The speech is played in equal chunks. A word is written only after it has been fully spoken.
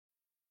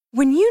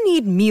When you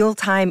need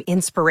mealtime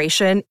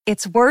inspiration,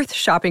 it's worth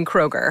shopping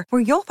Kroger,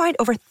 where you'll find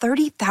over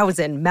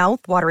 30,000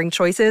 mouth-watering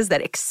choices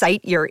that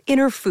excite your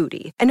inner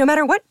foodie. And no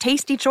matter what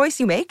tasty choice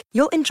you make,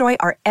 you'll enjoy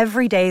our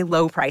everyday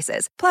low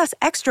prices, plus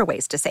extra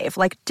ways to save,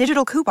 like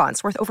digital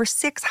coupons worth over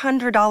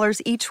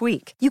 $600 each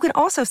week. You can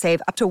also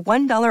save up to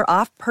 $1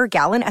 off per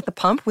gallon at the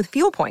pump with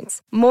fuel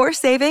points. More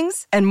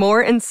savings and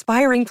more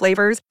inspiring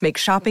flavors make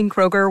shopping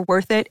Kroger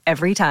worth it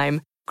every time.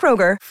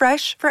 Kroger,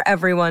 fresh for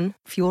everyone.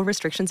 Fuel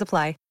restrictions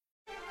apply.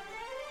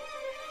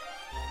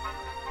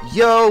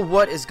 Yo,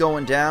 what is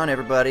going down,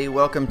 everybody?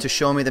 Welcome to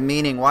Show Me the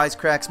Meaning,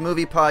 Wisecracks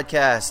movie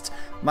podcast.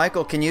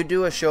 Michael, can you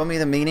do a Show Me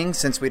the Meaning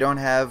since we don't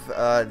have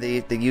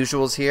the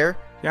usuals here?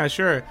 Yeah,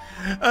 sure.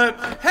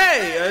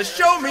 Hey,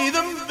 show me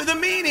the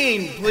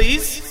meaning,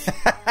 please.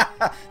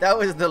 That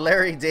was the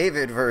Larry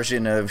David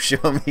version of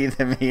Show Me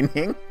the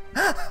Meaning.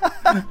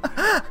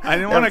 I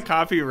didn't want to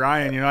copy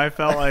Ryan, I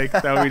felt like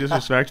that would be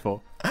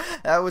disrespectful.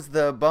 That was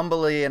the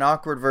bumbly and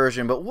awkward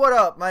version. But what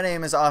up? My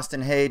name is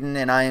Austin Hayden,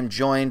 and I am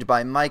joined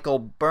by Michael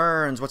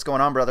Burns. What's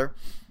going on, brother?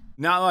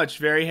 Not much.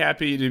 Very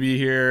happy to be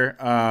here.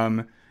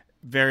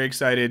 Very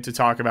excited to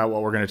talk about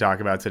what we're going to talk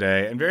about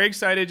today. And very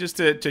excited just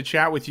to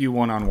chat with you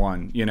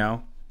one-on-one,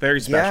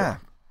 Very special.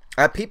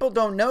 Yeah. People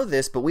don't know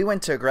this, but we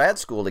went to grad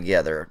school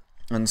together.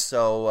 And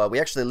so we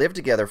actually lived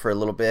together for a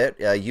little bit.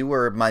 You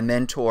were my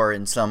mentor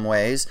in some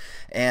ways,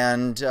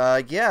 and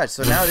so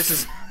now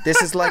this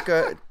is like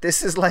a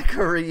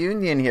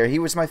reunion here. He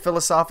was my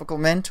philosophical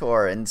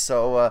mentor, and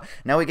so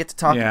now we get to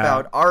talk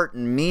about art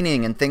and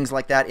meaning and things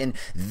like that in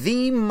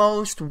the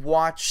most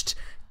watched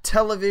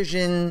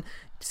television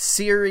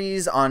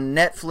series on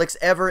Netflix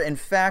ever. In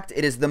fact,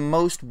 it is the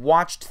most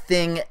watched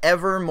thing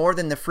ever, more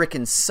than the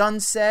frickin'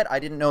 Sunset. I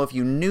didn't know if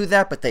you knew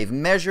that, but they've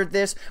measured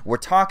this. We're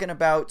talking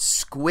about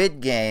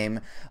Squid Game,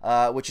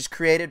 which is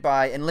created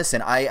by, and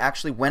listen, I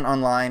actually went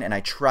online and I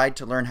tried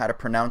to learn how to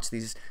pronounce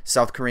these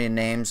South Korean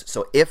names,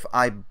 so if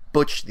I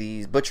butcher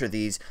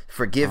these,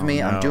 forgive me.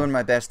 No. I'm doing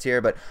my best here,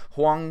 but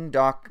Hwang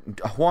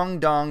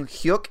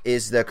Dong-hyuk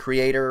is the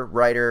creator,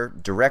 writer,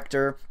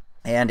 director,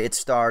 and it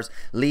stars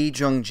Lee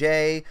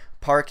Jung-jae,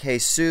 Park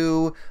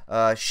Hae-soo,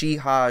 Shi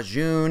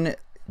Ha-joon,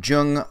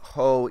 Jung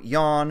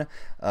Ho-yeon,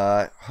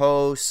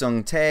 Ho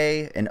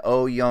Sung-tae, and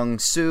Oh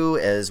Young-soo,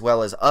 as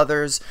well as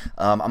others.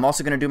 I'm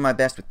also going to do my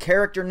best with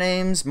character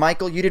names.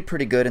 Michael, you did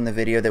pretty good in the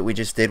video that we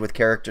just did with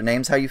character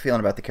names. How are you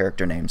feeling about the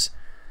character names?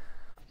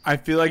 I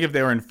feel like if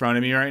they were in front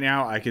of me right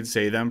now, I could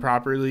say them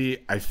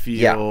properly. I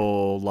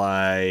feel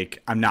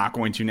like I'm not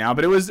going to now,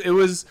 but it was,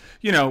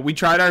 we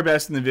tried our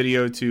best in the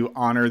video to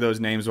honor those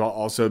names while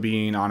also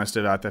being honest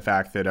about the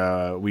fact that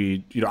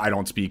I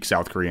don't speak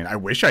South Korean. I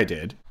wish I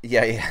did.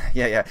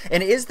 Yeah.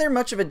 And is there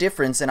much of a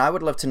difference? And I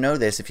would love to know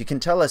this. If you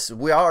can tell us,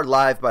 we are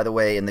live, by the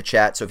way, in the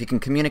chat. So if you can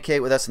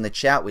communicate with us in the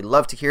chat, we'd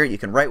love to hear it. You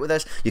can write with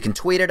us. You can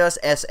tweet at us,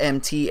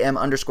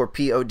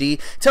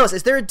 SMTM_POD. Tell us,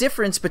 is there a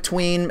difference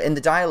in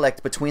the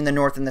dialect between the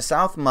North and the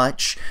South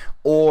much?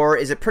 Or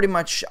is it pretty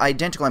much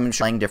identical? I mean,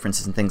 slang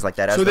differences and things like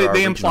that. So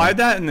they implied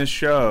that in the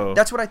show.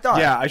 That's what I thought.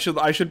 Yeah,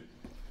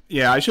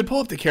 I should pull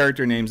up the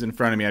character names in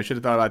front of me. I should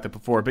have thought about that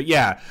before. But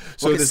yeah,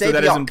 so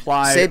that is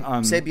implied.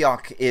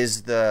 Sae-byok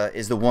is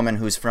the woman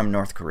who's from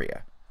North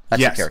Korea.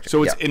 That's yes, the character.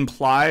 So it's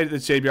implied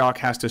that Sae-byok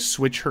has to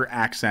switch her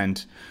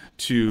accent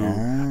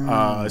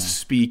to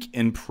speak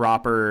in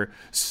proper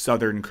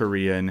Southern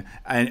Korean,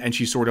 and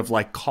she's sort of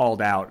like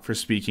called out for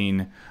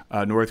speaking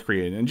North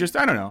Korean. And just,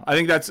 I don't know. I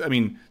think that's,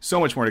 so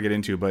much more to get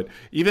into, but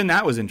even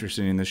that was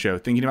interesting in the show,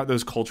 thinking about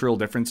those cultural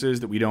differences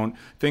that we don't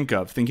think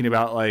of, thinking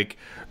about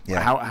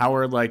how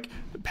are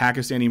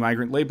Pakistani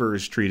migrant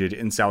laborers treated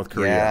in South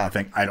Korea.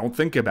 I don't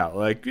think about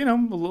a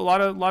lot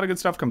of good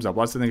stuff comes up,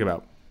 lots to think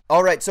about.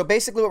 All right, so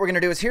basically what we're going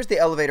to do is, here's the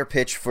elevator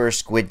pitch for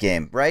Squid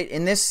Game, right?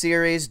 In this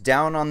series,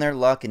 down on their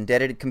luck,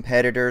 indebted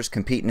competitors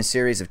compete in a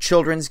series of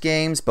children's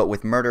games, but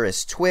with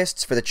murderous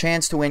twists, for the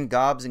chance to win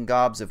gobs and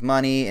gobs of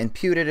money and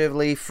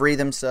putatively free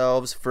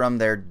themselves from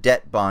their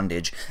debt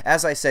bondage.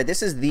 As I said,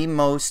 this is the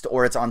most,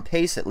 or it's on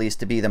pace at least,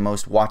 to be the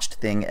most watched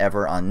thing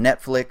ever on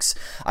Netflix.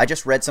 I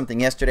just read something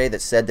yesterday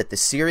that said that the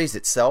series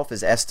itself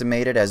is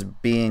estimated as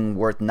being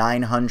worth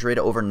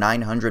over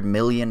 $900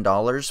 million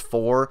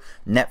for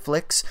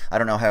Netflix. I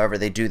don't know how however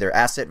they do their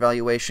asset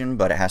valuation,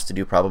 but it has to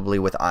do probably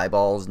with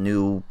eyeballs,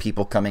 new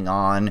people coming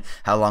on,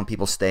 how long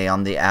people stay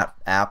on the app,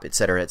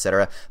 etc.,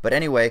 etc. But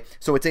anyway,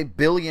 so it's $1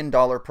 billion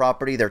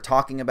property. They're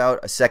talking about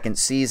a second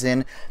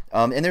season,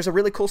 and there's a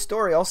really cool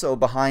story also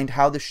behind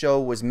how the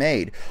show was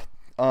made.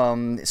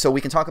 So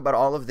we can talk about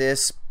all of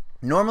this.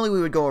 Normally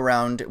we would go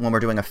around when we're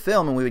doing a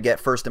film and we would get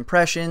first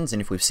impressions, and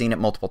if we've seen it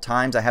multiple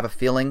times. I have a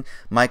feeling,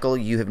 Michael,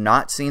 you have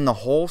not seen the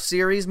whole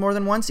series more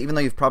than once, even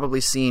though you've probably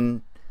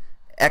seen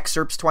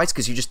excerpts twice,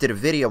 because you just did a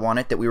video on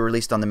it that we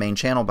released on the main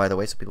channel, by the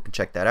way, so people can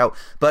check that out.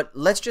 But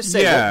let's just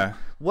say,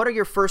 what are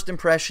your first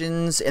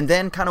impressions, and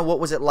then kind of what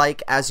was it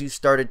like as you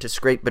started to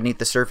scrape beneath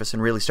the surface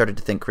and really started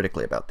to think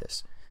critically about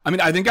this? I mean,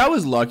 I think I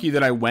was lucky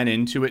that I went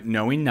into it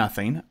knowing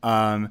nothing.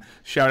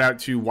 Shout out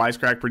to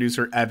Wisecrack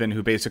producer Evan,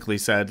 who basically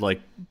said,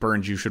 like,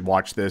 Burns, you should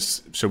watch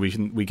this so we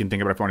can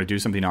think about if we want to do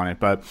something on it.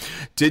 But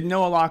didn't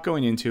know a lot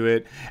going into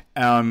it.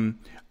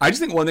 I just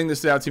think one thing that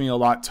stood out to me a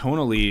lot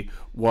tonally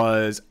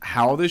was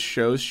how this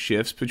show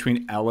shifts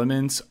between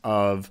elements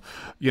of,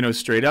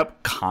 straight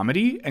up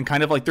comedy and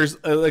kind of like there's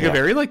a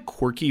very like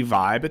quirky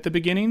vibe at the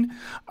beginning.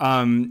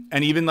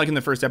 And even like in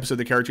the first episode,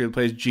 the character who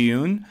plays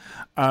Ji-yoon,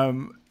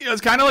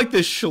 it's kind of like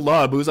this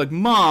schlub who's like,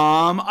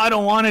 Mom, I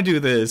don't want to do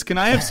this. Can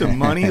I have some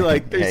money?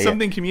 Like there's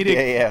something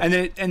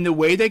comedic. And the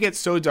way they get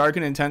so dark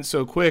and intense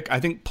so quick,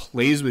 I think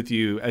plays with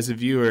you as a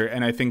viewer.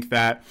 And I think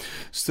that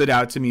stood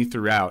out to me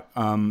throughout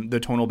the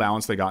tonal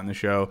balance they got in the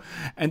show.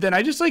 And then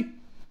I just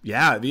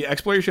the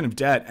exploration of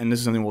debt, and this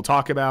is something we'll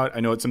talk about.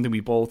 I know it's something we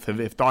both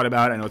have thought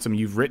about. I know it's something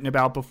you've written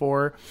about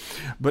before.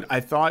 But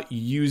I thought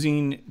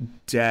using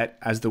debt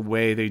as the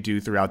way they do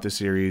throughout the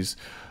series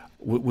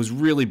was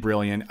really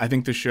brilliant. I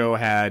think the show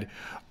had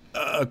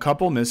a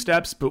couple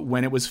missteps, but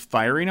when it was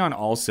firing on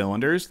all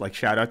cylinders, like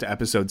shout out to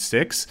episode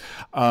 6,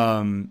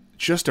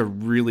 just a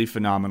really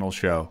phenomenal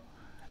show.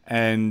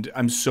 And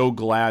I'm so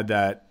glad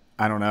that,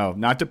 I don't know,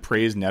 not to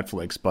praise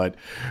Netflix, but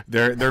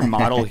their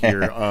model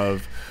here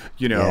of,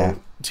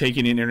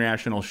 taking an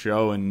international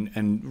show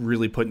and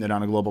really putting it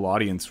on a global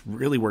audience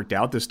really worked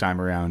out this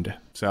time around.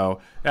 So,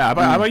 how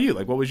about you?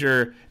 Like, what was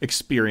your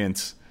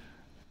experience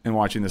in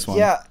watching this one?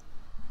 Yeah.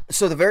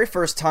 So the very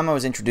first time I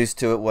was introduced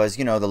to it was,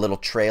 the little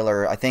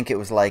trailer. I think it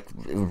was like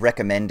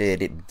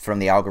recommended from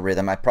the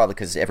algorithm. Probably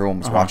because everyone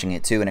was watching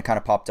it too, and it kind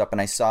of popped up, and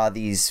I saw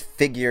these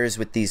figures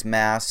with these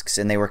masks,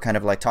 and they were kind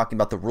of like talking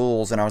about the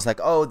rules, and I was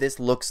like, oh, this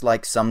looks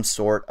like some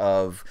sort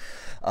of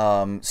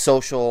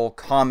social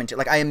commentary.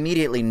 Like I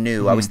immediately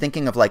knew. I was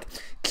thinking of like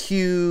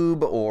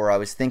Cube, or I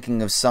was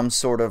thinking of some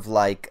sort of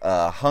like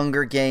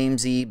Hunger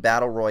Games-y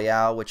battle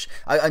royale, which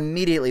I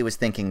immediately was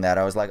thinking that.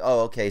 I was like, oh,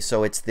 okay,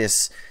 so it's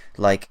this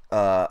like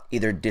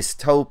either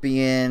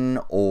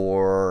dystopian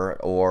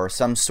or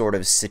some sort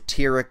of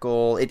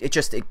satirical.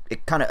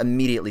 It kind of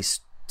immediately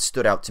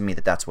stood out to me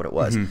that's what it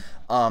was.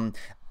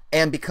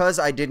 And because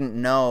I didn't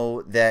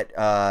know that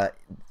I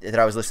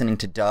was listening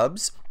to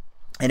dubs,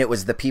 and it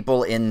was the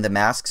people in the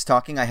masks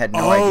talking, I had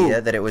no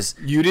idea that it was.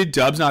 You did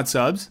dubs, not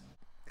subs?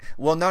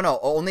 Well, no,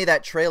 only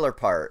that trailer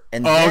part.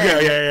 And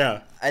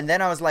okay. And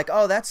then I was like,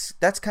 oh, that's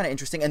kind of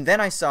interesting. And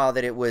then I saw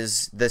that it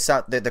was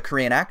the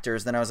Korean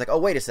actors. Then I was like, oh,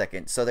 wait a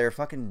second. So they're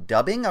fucking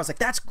dubbing? I was like,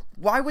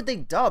 why would they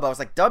dub? I was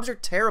like, dubs are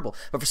terrible.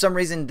 But for some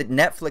reason,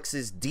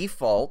 Netflix's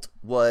default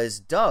was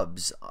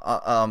dubs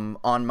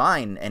on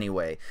mine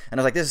anyway. And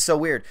I was like, this is so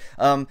weird.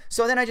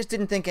 So then I just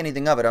didn't think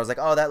anything of it. I was like,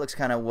 oh, that looks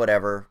kind of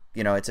whatever.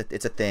 It's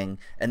a thing.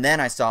 And then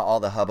I saw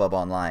all the hubbub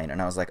online,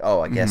 and I was like,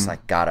 oh, I guess I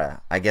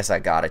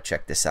gotta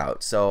check this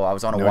out. So I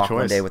was on a walk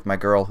one day with my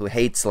girl who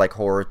hates like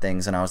horror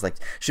things, and I was like,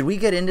 should we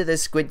get into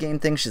this Squid Game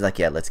thing? She's like,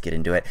 yeah, let's get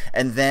into it.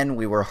 And then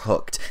we were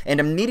hooked. And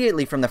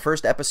immediately from the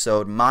first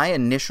episode, my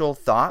initial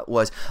thought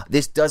was,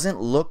 this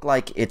doesn't look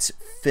like it's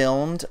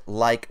filmed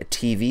like a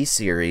TV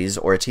series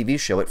or a TV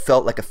show. It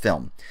felt like a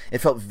film. It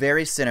felt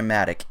very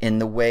cinematic in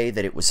the way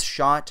that it was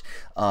shot,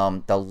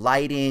 the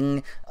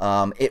lighting.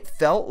 It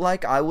felt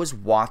like I was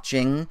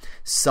watching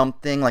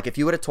something, like if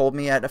you would have told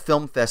me at a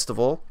film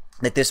festival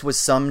that this was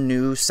some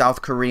new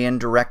South Korean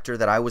director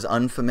that I was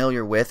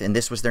unfamiliar with, and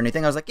this was their new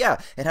thing, I was like, yeah,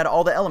 it had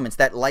all the elements,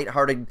 that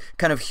lighthearted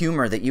kind of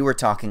humor that you were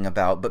talking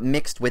about, but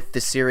mixed with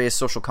the serious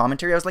social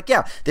commentary. I was like,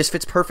 yeah, this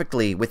fits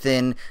perfectly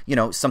within,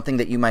 something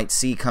that you might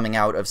see coming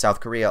out of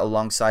South Korea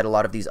alongside a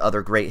lot of these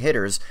other great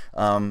hitters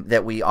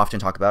that we often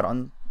talk about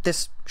on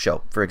this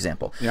show, for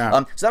example.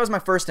 Yeah. So that was my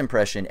first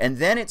impression. And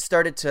then it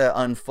started to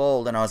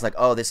unfold, and I was like,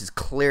 oh, this is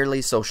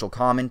clearly social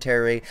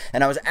commentary.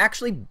 And I was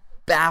actually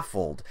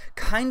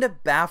kind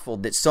of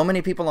baffled that so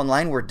many people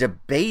online were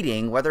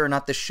debating whether or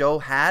not the show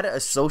had a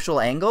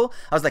social angle.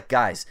 I was like,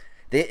 guys,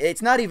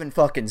 it's not even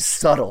fucking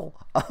subtle.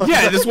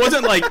 Yeah, this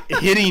wasn't like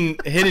hidden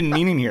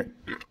meaning here.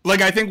 Like,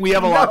 I think we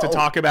have a lot to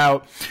talk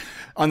about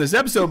on this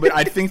episode, but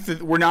I think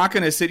that we're not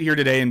going to sit here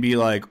today and be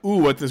like, ooh,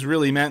 what this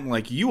really meant.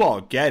 Like, you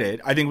all get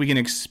it. I think we can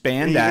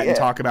expand that and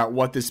talk about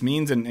what this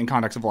means in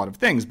context of a lot of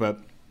things, but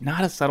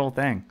not a subtle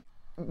thing.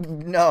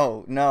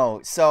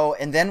 No. So,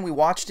 and then we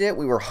watched it.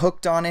 We were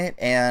hooked on it,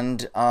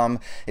 and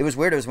it was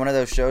weird. It was one of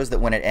those shows that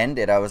when it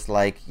ended, I was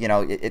like,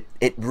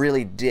 it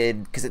really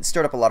did, because it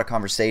stirred up a lot of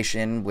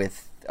conversation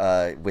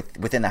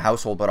within the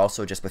household, but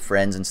also just with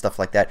friends and stuff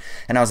like that.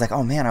 And I was like,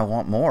 oh man, I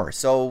want more.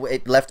 So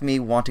it left me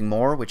wanting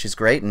more, which is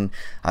great. And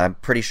I'm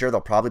pretty sure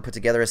they'll probably put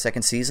together a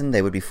second season.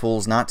 They would be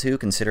fools not to,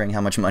 considering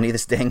how much money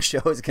this dang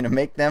show is going to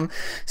make them.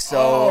 So,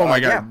 oh my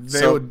God.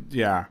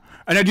 Yeah.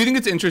 And I do think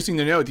it's interesting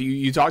to note that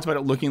you talked about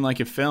it looking like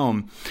a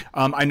film.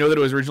 I know that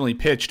it was originally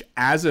pitched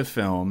as a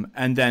film,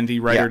 and then the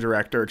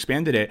writer-director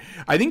expanded it.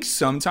 I think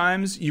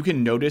sometimes you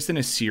can notice in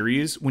a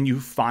series when you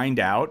find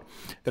out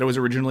that it was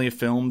originally a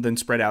film, then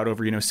spread out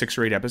over 6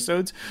 or 8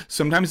 episodes.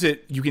 Sometimes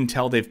you can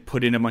tell they've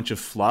put in a bunch of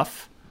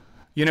fluff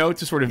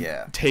to sort of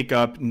take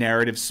up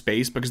narrative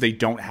space because they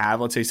don't have,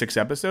 let's say, 6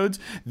 episodes.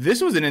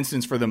 This was an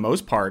instance for the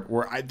most part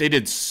where they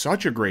did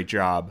such a great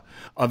job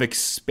of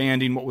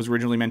expanding what was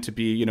originally meant to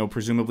be,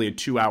 presumably a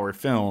 2-hour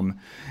film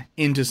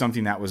into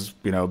something that was,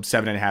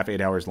 7.5,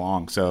 8 hours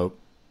long. So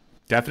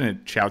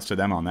definite shouts to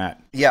them on that.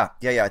 Yeah.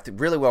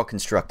 Really well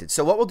constructed.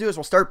 So what we'll do is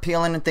we'll start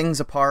peeling things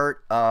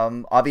apart.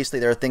 Obviously,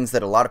 there are things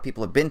that a lot of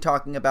people have been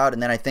talking about,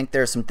 and then I think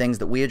there are some things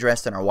that we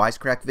addressed in our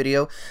Wisecrack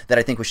video that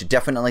I think we should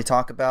definitely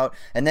talk about.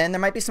 And then there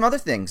might be some other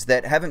things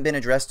that haven't been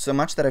addressed so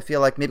much that I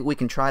feel like maybe we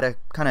can try to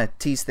kind of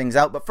tease things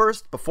out. But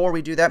first, before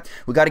we do that,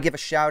 we got to give a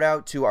shout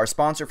out to our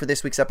sponsor for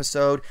this week's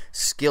episode,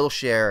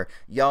 Skillshare.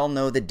 Y'all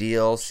know the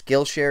deal.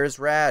 Skillshare is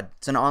rad.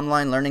 It's an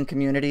online learning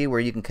community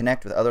where you can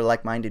connect with other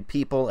like-minded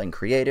people and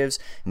creatives,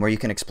 and where you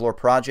can explore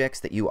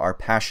projects that you are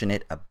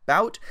passionate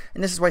about.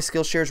 And this is why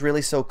Skillshare is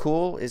really so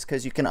cool, is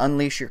because you can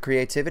unleash your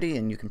creativity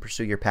and you can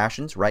pursue your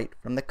passions right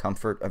from the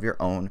comfort of your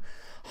own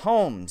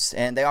homes.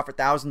 And they offer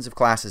thousands of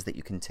classes that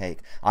you can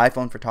take: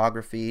 iPhone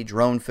photography,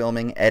 drone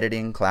filming,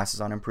 editing,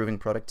 classes on improving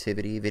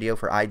productivity, video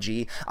for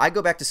IG. I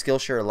go back to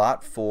Skillshare a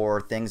lot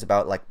for things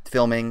about like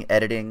filming,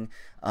 editing,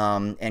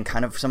 and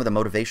kind of some of the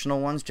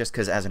motivational ones, just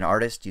because as an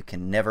artist you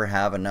can never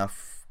have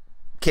enough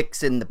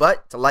kicks in the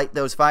butt to light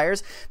those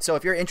fires. So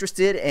if you're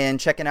interested in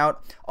checking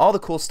out all the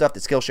cool stuff that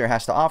Skillshare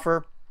has to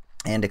offer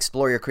and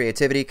explore your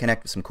creativity,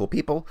 connect with some cool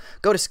people,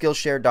 go to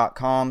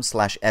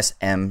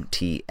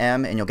Skillshare.com/SMTM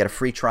and you'll get a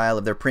free trial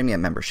of their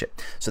premium membership.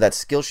 So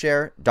that's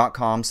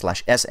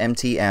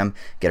Skillshare.com/SMTM.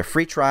 Get a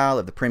free trial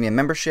of the premium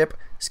membership,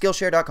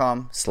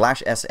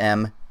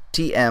 Skillshare.com/SMTM.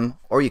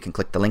 Or you can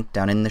click the link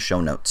down in the show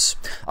notes.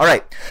 All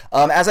right.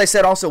 As I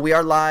said, also, we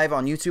are live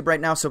on YouTube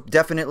right now. So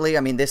definitely,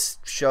 this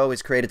show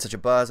has created such a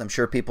buzz. I'm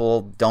sure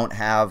people don't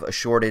have a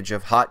shortage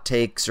of hot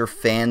takes or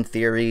fan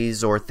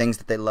theories or things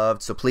that they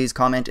loved. So please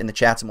comment in the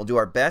chats and we'll do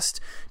our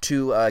best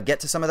to get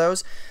to some of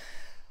those.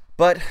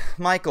 But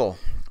Michael,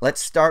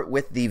 let's start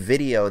with the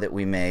video that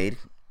we made.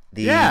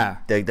 The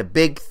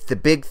big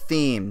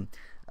theme.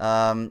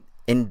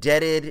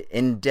 Indebted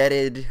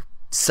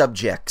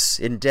subjects,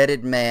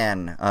 indebted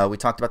man. We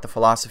talked about the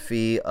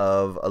philosophy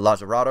of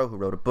Lazzarato, who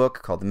wrote a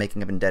book called The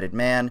Making of Indebted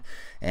Man,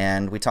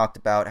 and we talked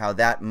about how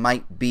that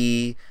might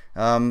be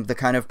the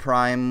kind of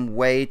prime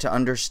way to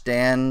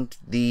understand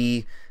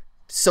the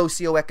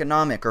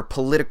socioeconomic or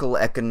political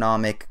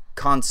economic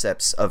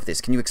concepts of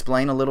this. Can you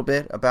explain a little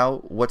bit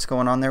about what's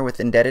going on there with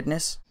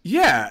indebtedness?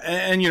 Yeah,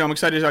 and I'm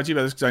excited to talk to you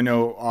about this because I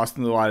know,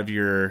 Austin, a lot of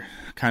your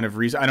kind of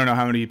reason. I don't know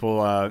how many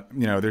people,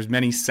 there's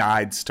many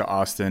sides to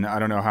Austin. I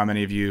don't know how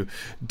many of you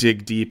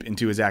dig deep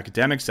into his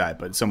academic side,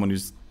 but someone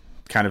who's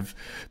kind of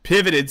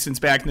pivoted since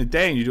back in the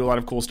day, and you do a lot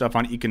of cool stuff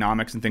on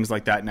economics and things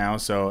like that now.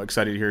 So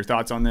excited to hear your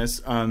thoughts on this.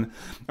 It kind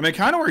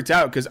of worked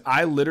out because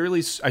I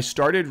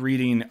started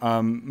reading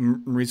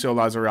Maurizio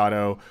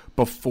Lazzarato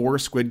before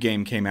Squid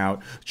Game came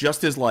out,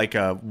 just as like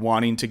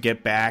wanting to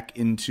get back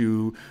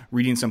into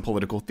reading some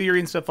political theory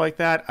and stuff like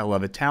that. I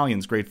love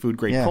Italians, great food,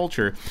 great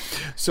culture.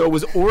 So it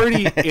was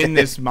already in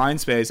this mind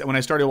space. And when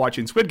I started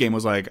watching Squid Game, I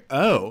was like,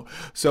 oh.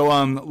 So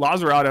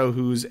Lazzarato,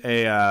 who's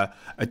a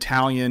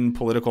Italian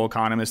political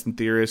economist and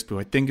theorist who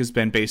I think has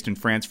been based in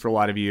France for a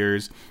lot of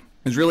years,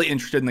 is really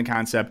interested in the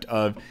concept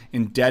of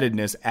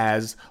indebtedness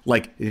as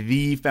like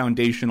the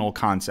foundational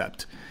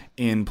concept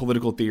in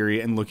political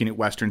theory and looking at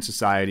Western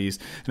societies.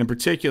 And in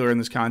particular, in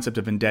this concept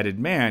of indebted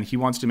man, he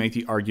wants to make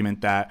the argument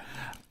that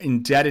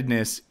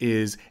indebtedness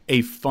is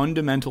a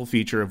fundamental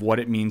feature of what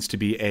it means to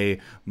be a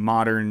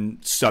modern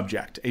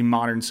subject in,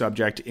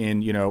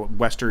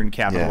 Western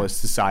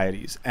capitalist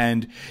societies.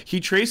 And he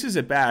traces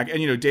it back,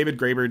 and, David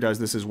Graeber does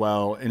this as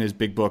well in his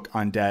big book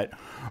on debt,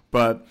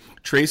 but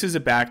traces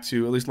it back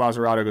to, at least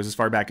Lazzarato goes as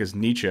far back as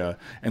Nietzsche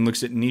and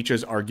looks at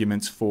Nietzsche's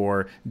arguments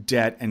for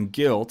debt and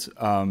guilt,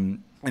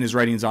 and his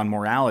writings on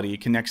morality,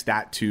 connects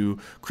that to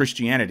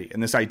Christianity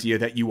and this idea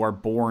that you are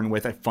born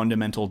with a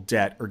fundamental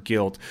debt or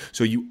guilt,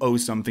 so you owe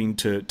something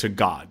to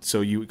God.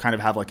 So you kind of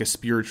have like a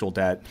spiritual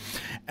debt.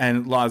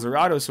 And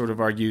Lazzarato sort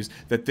of argues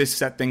that this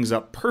set things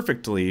up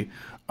perfectly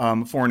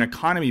for an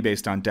economy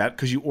based on debt,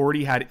 because you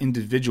already had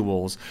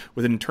individuals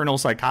with an internal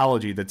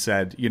psychology that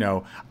said,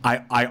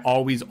 I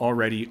always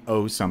already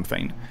owe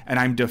something, and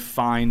I'm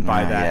defined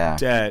by that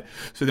debt.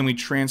 So then we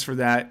transfer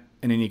that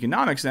in an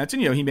economics sense,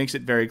 and he makes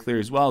it very clear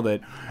as well that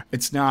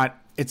it's not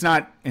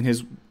in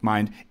his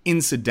mind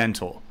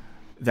incidental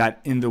that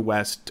in the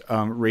West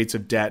rates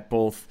of debt,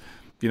 both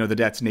the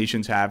debts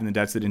nations have and the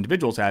debts that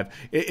individuals have,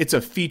 it's a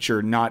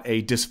feature, not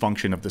a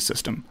dysfunction of the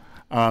system.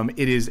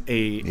 It is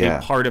a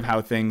part of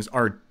how things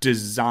are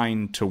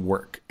designed to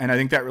work, and I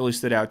think that really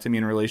stood out to me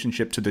in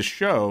relationship to the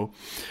show,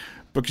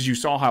 because you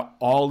saw how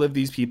all of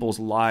these people's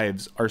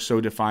lives are so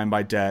defined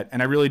by debt.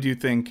 And I really do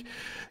think,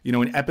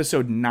 in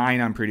episode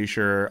 9, I'm pretty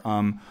sure,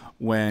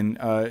 when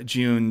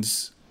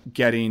June's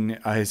getting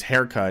his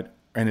haircut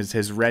and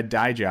his red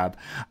dye job,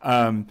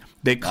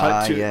 they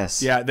cut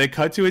to they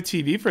cut to a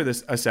TV for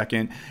a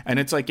second, and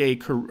it's like a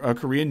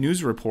Korean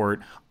news report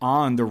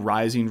on the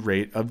rising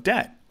rate of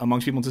debt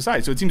amongst people in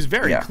society. So it seems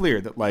very clear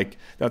that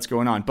that's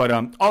going on. But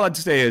all I have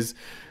to say is,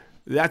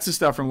 That's the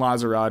stuff from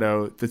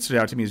Lazzarato that stood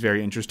out to me as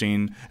very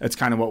interesting. That's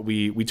kind of what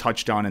we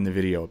touched on in the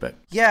video a bit.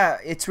 Yeah,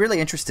 it's really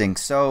interesting.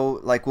 So,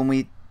 like,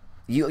 when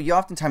you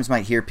oftentimes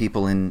might hear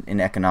people in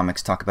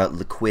economics talk about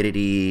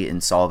liquidity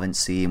and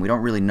solvency, and we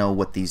don't really know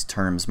what these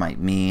terms might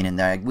mean.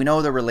 And we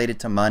know they're related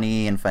to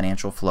money and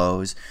financial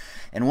flows.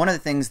 And one of the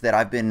things that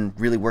I've been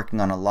really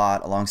working on a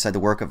lot, alongside the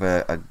work of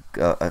a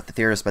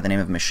theorist by the name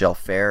of Michel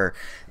Fer,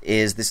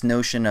 is this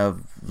notion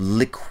of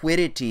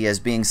liquidity as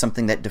being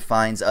something that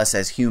defines us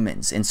as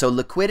humans. And so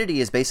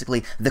liquidity is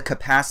basically the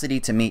capacity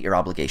to meet your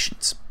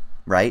obligations,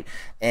 right?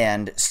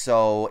 And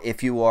so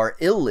if you are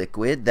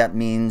illiquid, that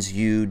means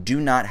you do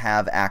not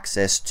have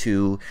access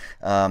to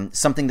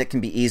something that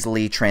can be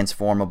easily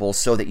transformable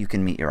so that you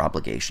can meet your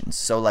obligations.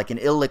 So like an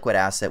illiquid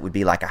asset would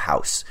be like a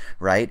house,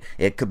 right?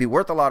 It could be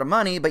worth a lot of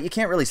money, but you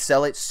can't really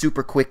sell it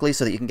super quickly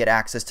so that you can get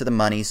access to the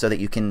money so that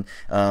you can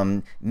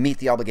meet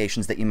the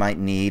obligations that you might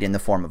need in the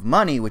form of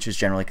money, which is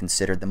generally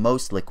considered the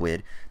most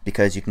liquid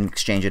because you can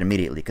exchange it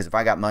immediately. Because if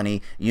I got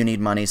money, you need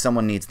money,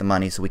 someone needs the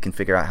money, so we can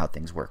figure out how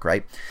things work,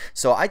 right?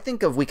 So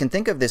we can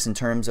think of this in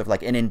terms of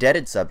like an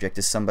indebted subject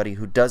as somebody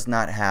who does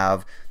not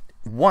have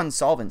one,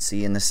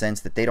 solvency in the sense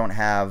that they don't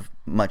have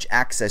much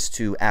access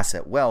to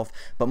asset wealth,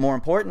 but more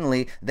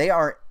importantly, they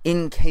are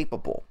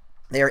incapable.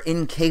 They are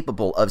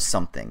incapable of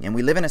something. And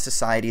we live in a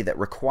society that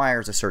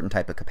requires a certain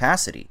type of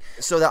capacity.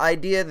 So the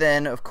idea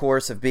then, of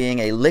course, of being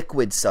a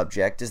liquid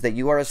subject is that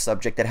you are a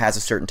subject that has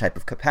a certain type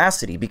of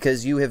capacity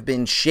because you have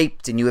been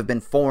shaped and you have been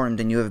formed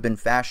and you have been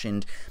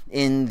fashioned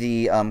in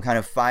the kind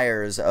of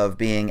fires of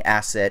being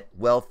asset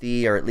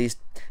wealthy, or at least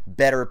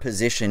better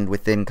positioned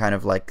within kind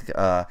of like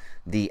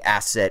the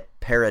asset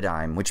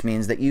paradigm, which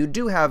means that you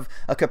do have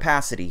a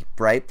capacity,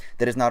 right,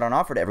 that is not on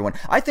offer to everyone.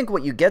 I think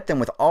what you get then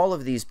with all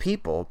of these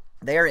people,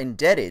 they are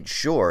indebted,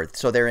 sure.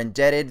 So they're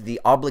indebted. The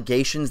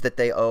obligations that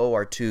they owe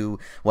are to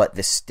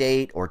the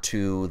state, or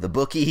to the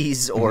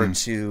bookies, or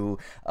to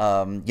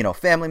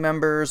family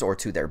members, or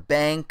to their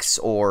banks,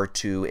 or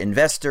to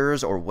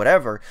investors, or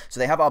whatever.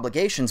 So they have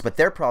obligations, but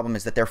their problem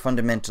is that they're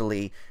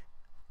fundamentally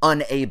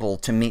unable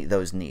to meet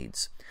those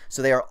needs.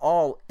 So they are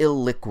all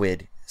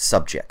illiquid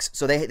subjects.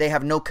 So they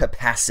have no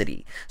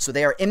capacity. So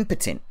they are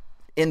impotent.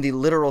 In the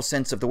literal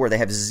sense of the word, they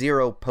have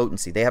zero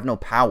potency. They have no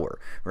power,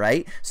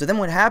 right? So then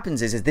what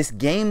happens is this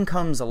game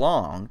comes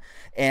along,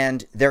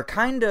 and they're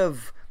kind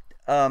of,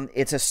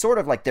 it's a sort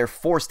of like they're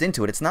forced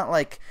into it. It's not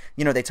like,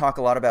 they talk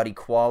a lot about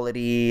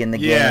equality in the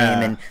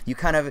game, and you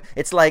kind of,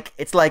 it's like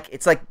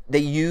they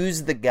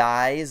use the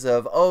guise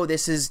of,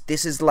 this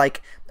is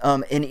like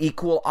an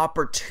equal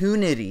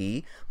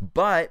opportunity,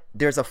 but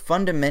there's a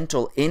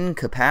fundamental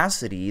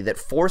incapacity that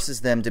forces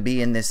them to be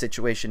in this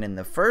situation in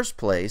the first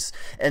place,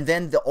 and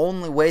then the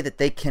only way that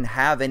they can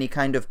have any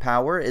kind of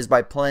power is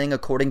by playing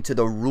according to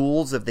the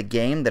rules of the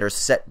game that are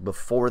set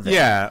before them.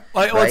 Yeah,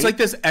 right? It's like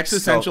this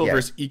existential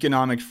versus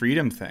economic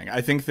freedom thing.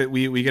 I think that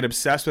we get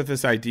obsessed with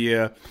this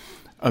idea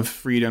of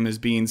freedom as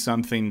being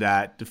something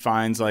that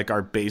defines like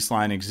our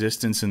baseline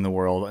existence in the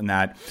world, and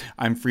that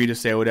I'm free to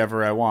say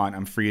whatever I want.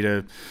 I'm free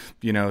to,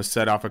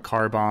 set off a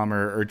car bomb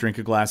or drink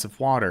a glass of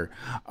water,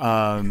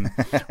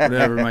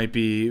 whatever it might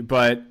be.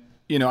 But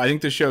I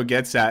think the show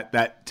gets at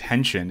that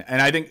tension.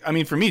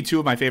 And for me, two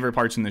of my favorite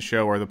parts in the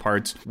show are the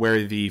parts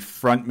where the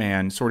front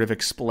man sort of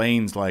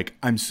explains, like,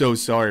 I'm so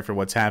sorry for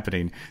what's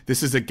happening.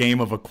 This is a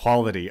game of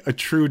equality, a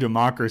true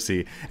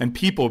democracy, and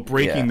people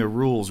breaking the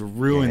rules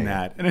ruin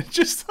that. And it's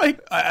just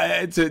like,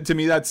 to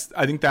me, I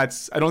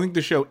don't think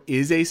the show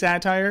is a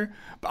satire,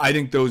 but I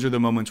think those are the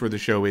moments where the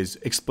show is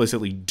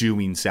explicitly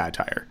doing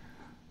satire.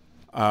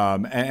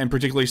 And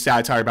particularly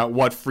satire about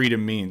what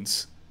freedom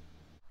means.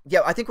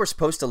 Yeah, I think we're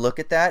supposed to look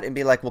at that and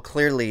be like, well,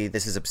 clearly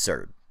this is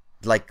absurd.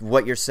 Like,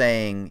 what you're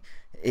saying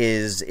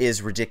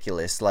is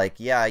ridiculous. Like,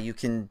 yeah, you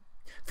can,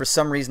 for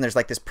some reason, there's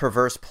like this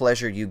perverse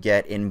pleasure you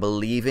get in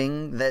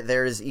believing that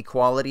there is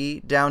equality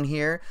down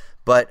here,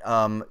 but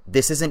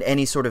this isn't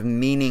any sort of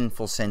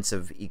meaningful sense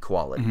of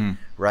equality,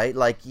 right?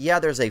 Like, yeah,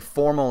 there's a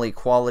formal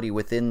equality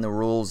within the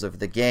rules of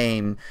the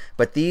game,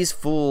 but these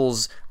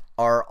fools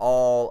are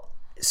all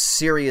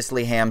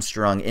seriously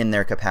hamstrung in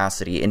their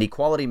capacity, and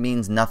equality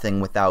means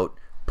nothing without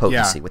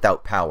potency,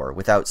 without power,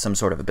 without some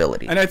sort of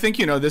ability. And I think,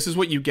 this is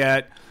what you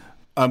get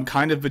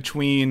kind of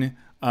between,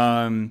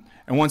 and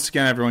once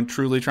again, everyone,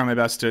 truly try my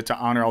best to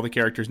honor all the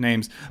characters'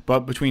 names,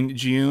 but between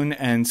Jiyun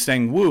and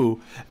Sang-woo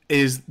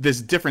is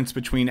this difference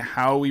between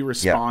how we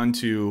respond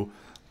to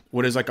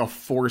what is like a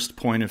forced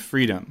point of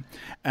freedom.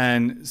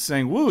 And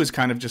Sang-woo is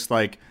kind of just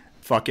like,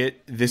 fuck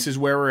it, this is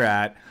where we're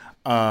at.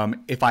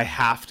 If I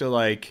have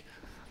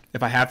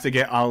to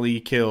get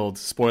Ali killed,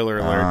 spoiler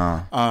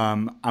alert,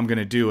 I'm going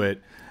to do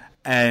it.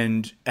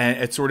 And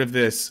it's sort of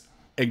this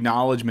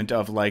acknowledgement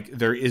of like,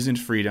 there isn't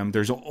freedom,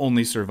 there's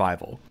only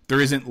survival.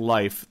 There isn't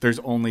life, there's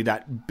only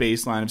that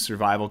baseline of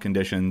survival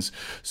conditions.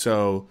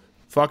 So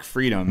fuck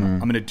freedom, I'm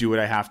going to do what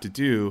I have to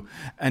do.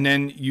 And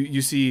then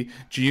you see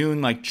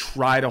Jiyun like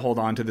try to hold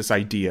on to this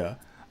idea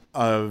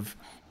of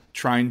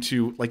trying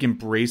to like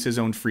embrace his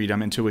own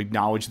freedom and to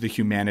acknowledge the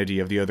humanity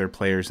of the other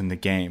players in the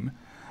game.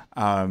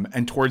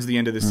 And towards the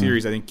end of the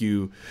series, I think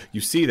you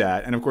see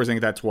that. And of course, I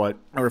think that's what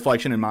a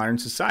reflection in modern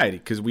society,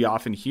 because we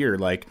often hear,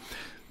 like,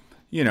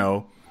 you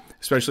know,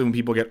 especially when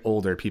people get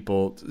older,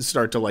 people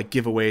start to like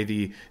give away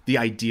the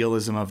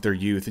idealism of their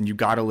youth, and you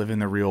got to live in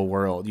the real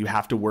world. You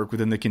have to work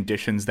within the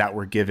conditions that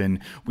we're given.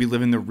 We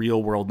live in the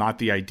real world, not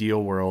the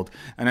ideal world.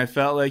 And I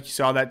felt like you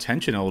saw that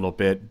tension a little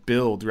bit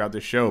build throughout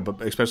the show,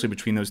 but especially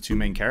between those two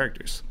main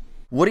characters.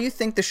 What do you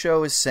think the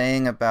show is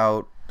saying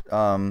about,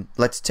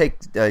 let's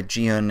take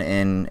Ji-Hoon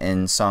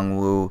and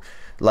Sang-woo.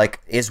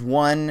 Like, is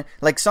one,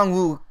 like,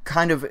 Sang-woo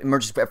kind of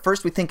emerges. At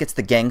first, we think it's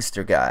the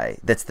gangster guy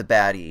that's the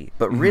baddie,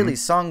 but really,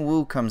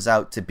 Sang-woo comes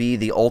out to be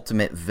the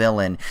ultimate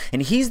villain.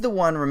 And he's the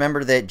one,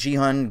 remember, that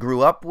Ji-Hoon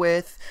grew up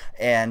with,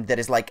 and that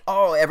is like,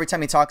 oh, every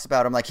time he talks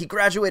about him, like, he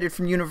graduated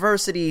from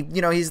university,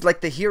 you know, he's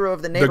like the hero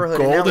of the neighborhood,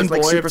 the golden and now he's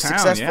like boy super of town,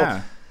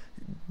 successful.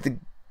 Yeah.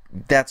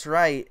 That's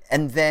right.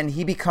 And then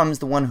he becomes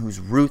the one who's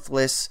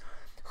ruthless,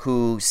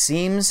 who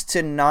seems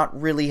to not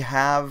really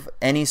have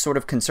any sort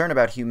of concern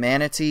about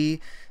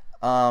humanity.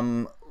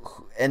 And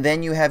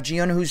then you have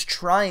Ji-Hoon, who's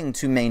trying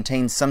to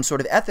maintain some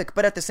sort of ethic,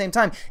 but at the same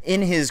time,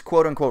 in his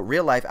quote-unquote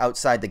real life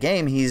outside the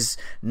game, he's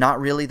not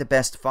really the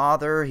best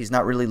father. He's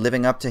not really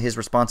living up to his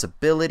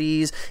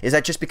responsibilities. Is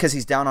that just because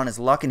he's down on his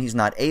luck and he's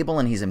not able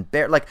and he's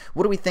embarrassed? Like,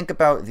 what do we think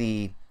about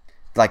the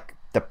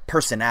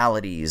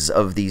personalities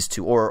of these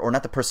two, or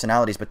not the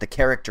personalities, but the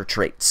character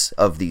traits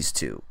of these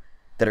two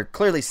that are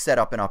clearly set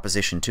up in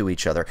opposition to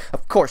each other,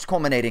 of course,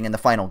 culminating in the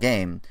final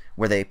game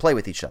where they play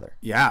with each other.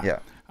 Yeah.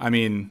 I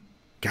mean,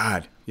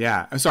 God,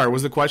 yeah. I'm sorry,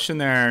 was the question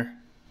there?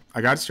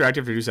 I got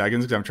distracted for 2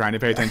 seconds because I'm trying to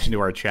pay attention to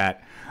our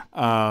chat,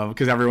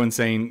 because everyone's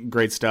saying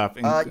great stuff.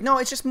 And, no,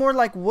 it's just more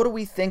like, what do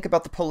we think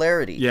about the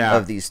polarity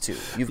of these two?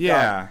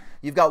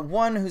 You've got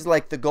one who's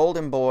like the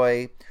golden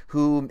boy,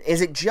 who,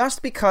 is it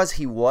just because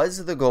he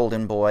was the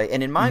golden boy?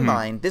 And in my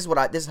mind, this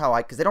is how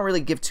because they don't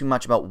really give too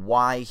much about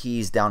why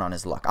he's down on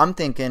his luck. I'm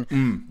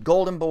thinking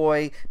golden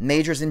boy,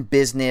 majors in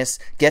business,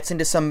 gets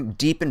into some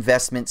deep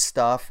investment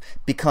stuff,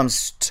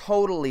 becomes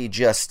totally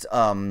just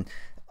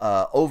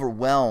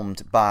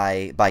overwhelmed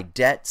by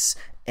debts,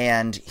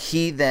 and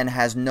he then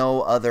has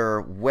no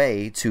other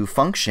way to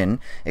function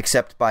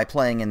except by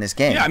playing in this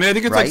game. Yeah, I mean, I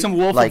think it's right? like some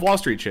Wolf of Wall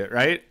Street shit,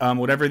 right?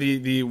 Whatever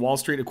the Wall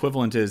Street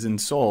equivalent is in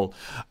Seoul.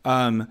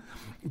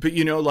 But,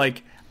 you know,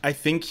 like, I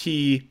think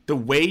the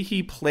way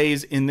he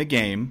plays in the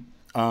game,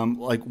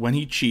 like when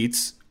he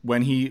cheats,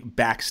 when he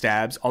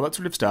backstabs, all that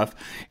sort of stuff,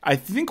 I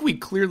think we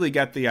clearly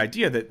get the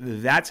idea that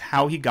that's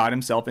how he got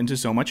himself into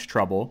so much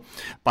trouble,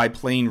 by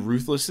playing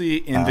ruthlessly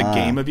in the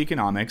game of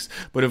economics.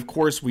 But of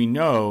course, we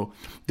know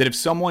that if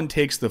someone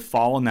takes the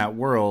fall in that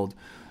world,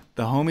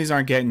 the homies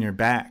aren't getting your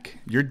back.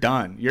 You're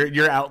done.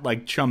 You're out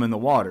like chum in the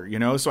water, you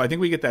know? So I think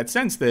we get that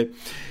sense that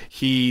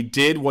he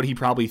did what he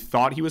probably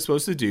thought he was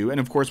supposed to do. And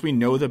of course, we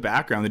know the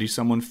background, that he's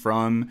someone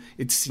from,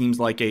 it seems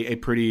like a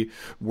pretty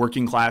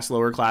working class,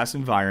 lower class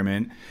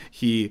environment.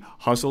 He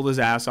hustled his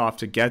ass off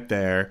to get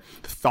there,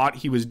 thought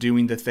he was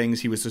doing the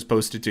things he was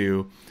supposed to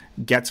do,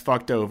 gets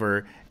fucked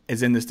over,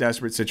 is in this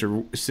desperate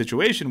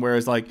situation.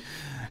 Whereas like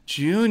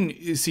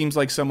Ji-Hoon seems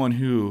like someone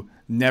who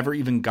never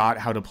even got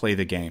how to play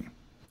the game.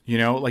 You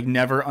know, like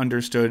never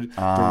understood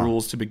the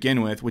rules to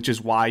begin with, which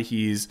is why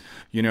he's,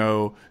 you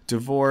know,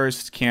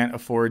 divorced, can't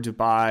afford to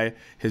buy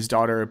his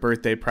daughter a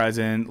birthday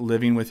present,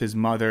 living with his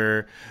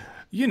mother,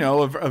 you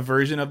know, a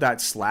version of that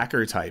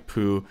slacker type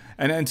who,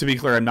 and to be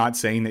clear, I'm not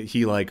saying that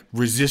he like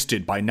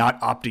resisted by not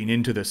opting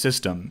into the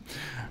system,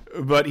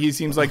 but he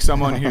seems like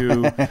someone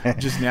who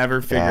just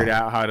never figured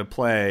out how to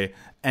play,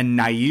 and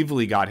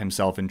naively got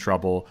himself in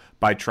trouble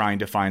by trying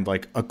to find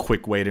like a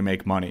quick way to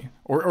make money,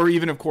 or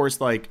even of course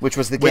like, which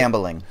was the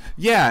gambling.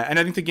 Yeah, and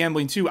I think the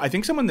gambling too. I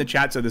think someone in the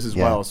chat said this as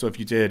well, so if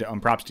you did,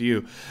 props to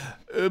you.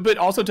 But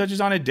also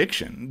touches on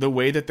addiction, the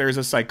way that there's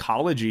a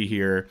psychology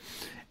here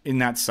in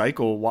that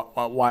cycle,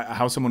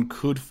 how someone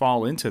could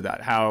fall into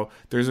that, how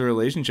there's a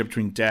relationship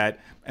between debt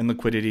and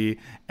liquidity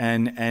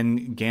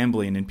and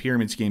gambling and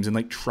pyramid schemes and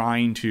like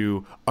trying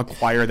to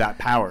acquire that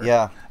power.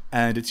 Yeah.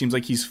 And it seems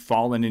like he's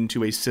fallen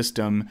into a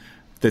system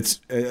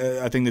that's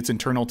a thing that's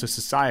internal to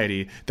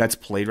society that's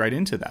played right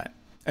into that.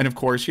 And of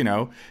course, you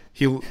know,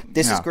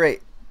 This is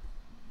great.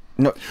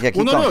 No, keep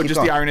going. Just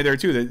going. the irony there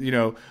too, that, you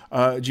know,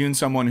 June's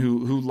someone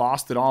who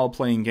lost it all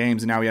playing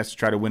games, and now he has to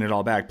try to win it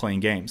all back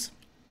playing games.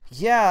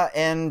 Yeah,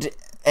 and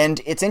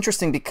it's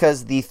interesting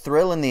because the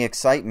thrill and the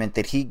excitement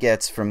that he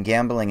gets from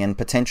gambling and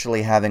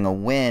potentially having a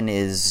win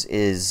is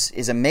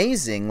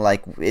amazing.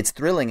 Like, it's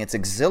thrilling, it's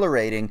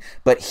exhilarating,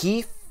 but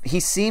he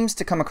seems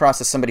to come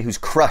across as somebody who's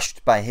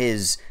crushed by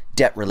his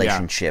debt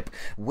relationship. Yeah.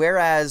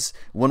 Whereas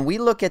when we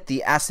look at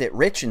the asset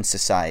rich in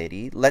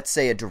society, let's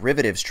say a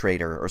derivatives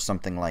trader or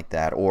something like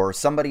that, or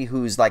somebody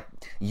who's like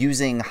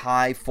using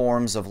high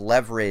forms of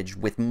leverage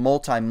with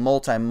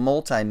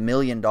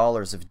multi-million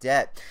dollars of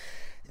debt,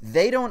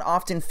 they don't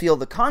often feel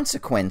the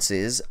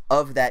consequences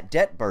of that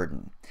debt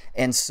burden.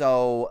 And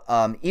so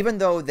even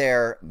though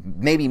they're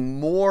maybe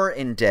more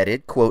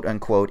indebted, quote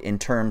unquote, in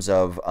terms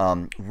of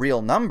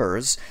real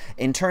numbers,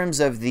 in terms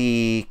of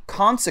the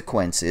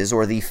consequences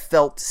or the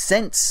felt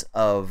sense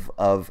of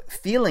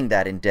feeling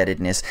that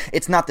indebtedness,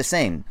 it's not the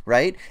same,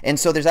 right? And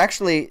so there's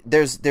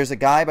a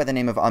guy by the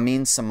name of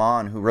Amin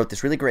Saman who wrote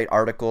this really great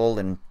article,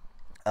 and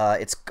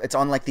it's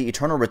on like the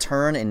eternal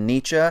return in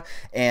Nietzsche,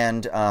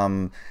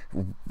 and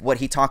what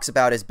he talks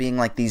about as being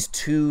like these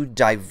two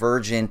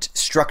divergent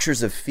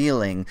structures of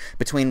feeling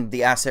between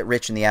the asset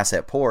rich and the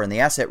asset poor. And the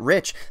asset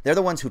rich, they're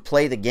the ones who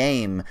play the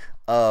game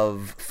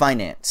of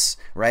finance,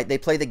 right? They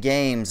play the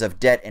games of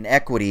debt and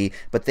equity,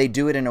 but they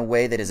do it in a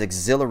way that is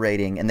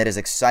exhilarating and that is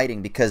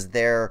exciting because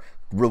they're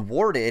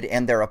rewarded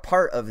and they're a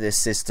part of this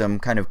system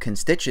kind of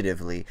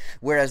constitutively,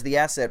 whereas the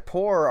asset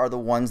poor are the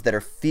ones that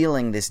are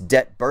feeling this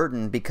debt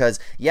burden because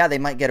they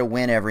might get a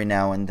win every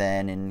now and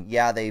then, and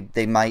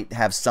they might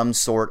have some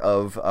sort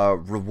of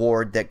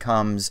reward that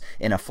comes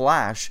in a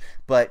flash,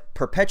 but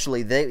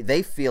perpetually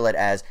they feel it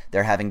as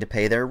they're having to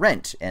pay their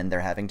rent, and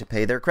they're having to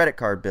pay their credit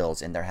card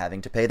bills, and they're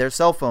having to pay their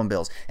cell phone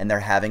bills, and they're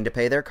having to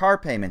pay their car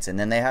payments, and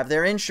then they have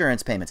their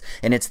insurance payments,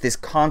 and it's this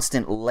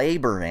constant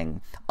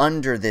laboring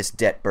under this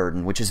debt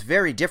burden, which is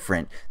very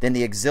different than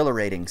the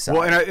exhilarating side.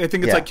 Well, and I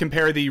think it's like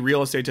compare the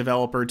real estate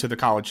developer to the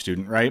college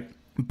student, right?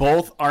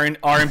 Both are in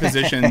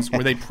positions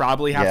where they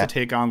probably have to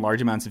take on large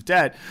amounts of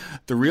debt.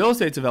 The real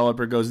estate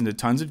developer goes into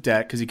tons of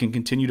debt because he can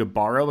continue to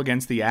borrow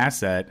against the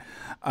asset.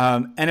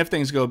 And if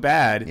things go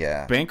bad,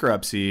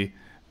 bankruptcy,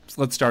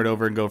 let's start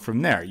over and go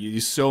from there.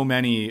 So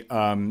many,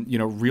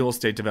 real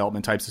estate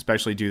development types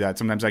especially do that.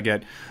 Sometimes I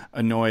get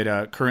annoyed.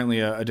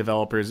 Currently, a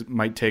developer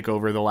might take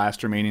over the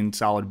last remaining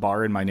solid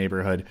bar in my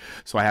neighborhood,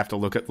 so I have to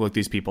look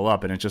these people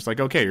up, and it's just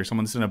like, okay, you're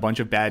someone that's done a bunch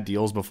of bad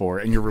deals before,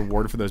 and your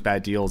reward for those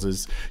bad deals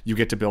is you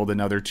get to build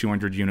another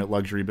 200-unit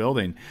luxury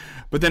building.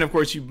 But then, of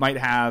course, you might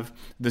have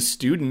the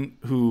student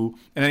who,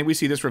 and then we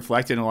see this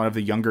reflected in a lot of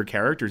the younger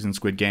characters in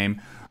Squid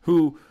Game,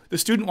 who the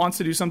student wants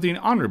to do something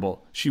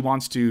honorable. She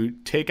wants to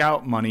take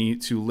out money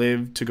to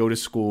live, to go to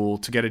school,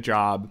 to get a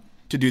job,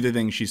 to do the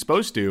things she's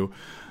supposed to.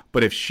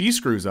 But if she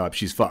screws up,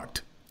 she's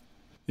fucked.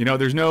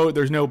 There's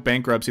no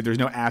bankruptcy. There's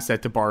no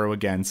asset to borrow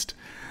against.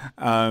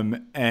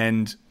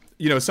 And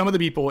some of the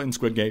people in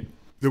Squid Game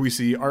that we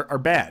see are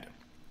bad.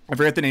 I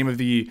forget the name of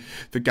the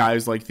guy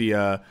who's like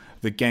the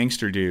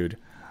gangster dude.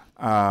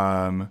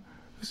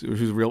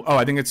 Who's real? Oh,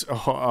 I think it's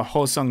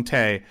Ho Sung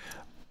Tae.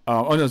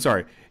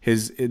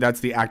 That's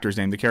the actor's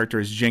name. The character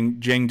is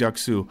Jang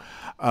Duck-soo.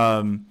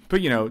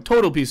 But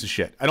total piece of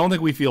shit. I don't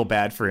think we feel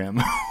bad for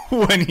him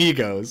when he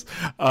goes.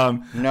 No.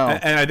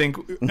 And I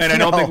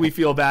don't think we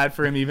feel bad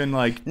for him even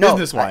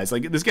business wise.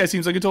 Like, this guy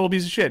seems like a total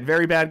piece of shit.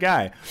 Very bad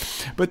guy.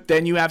 But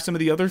then you have some of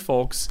the other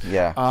folks.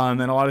 Yeah.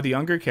 And a lot of the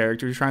younger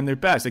characters trying their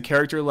best. A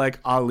character like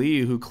Ali,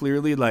 who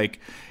clearly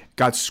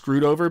got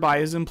screwed over by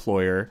his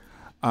employer.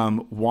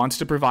 Wants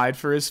to provide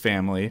for his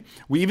family.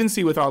 We even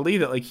see with Ali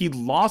that he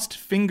lost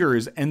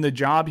fingers in the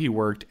job he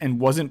worked and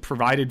wasn't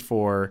provided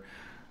for,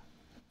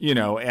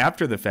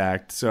 after the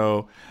fact.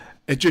 So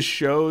it just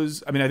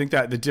shows, I think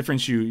that the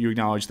difference you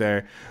acknowledge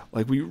there,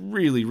 we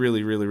really,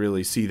 really, really,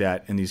 really see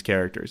that in these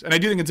characters. And I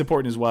do think it's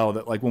important as well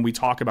that when we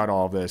talk about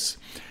all of this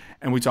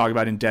and we talk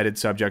about indebted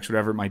subjects,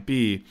 whatever it might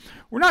be,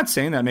 we're not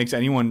saying that makes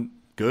anyone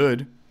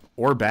good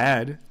or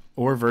bad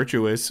or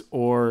virtuous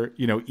or,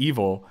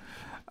 evil.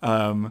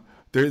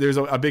 There's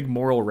a big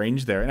moral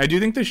range there. And I do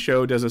think the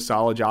show does a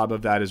solid job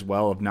of that as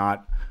well, of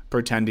not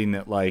pretending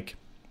that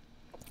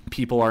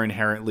people are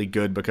inherently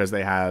good because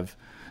they have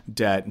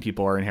debt and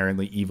people are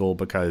inherently evil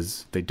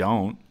because they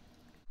don't.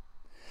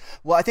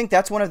 Well, I think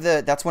that's one of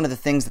the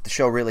things that the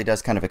show really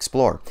does kind of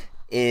explore.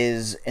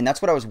 And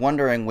that's what I was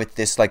wondering with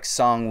this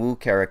Sang-woo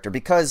character,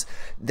 because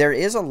there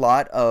is a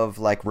lot of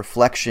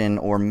reflection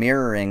or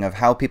mirroring of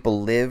how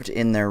people lived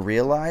in their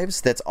real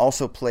lives that's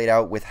also played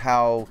out with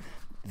how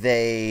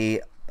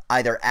they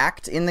either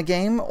act in the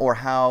game or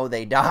how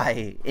they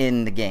die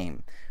in the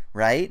game,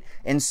 right?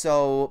 And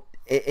so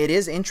it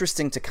is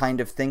interesting to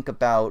kind of think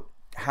about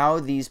how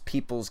these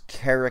people's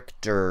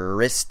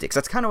characteristics,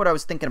 that's kind of what I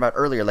was thinking about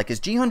earlier. Is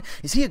Ji-hun,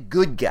 is he a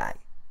good guy,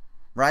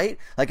 right?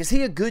 Is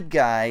he a good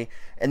guy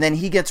and then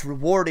he gets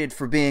rewarded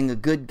for being a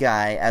good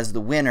guy as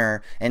the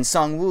winner, and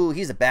Sang-woo,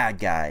 he's a bad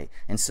guy,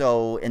 and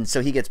so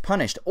he gets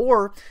punished?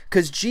 Or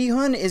because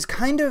Ji-hun is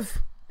kind of,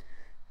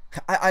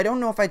 I don't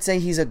know if I'd say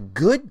he's a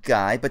good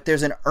guy, but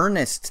there's an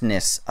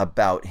earnestness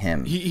about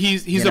him.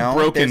 He's a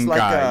broken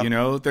guy,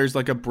 There's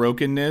a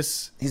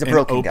brokenness. He's a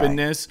broken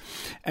openness, guy.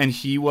 And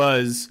he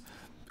was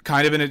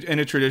kind of in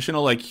a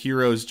traditional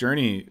hero's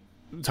journey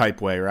type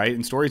way, right?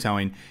 In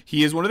storytelling,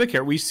 he is one of the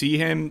characters. We see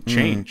him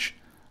change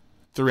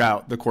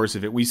throughout the course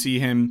of it. We see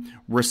him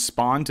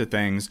respond to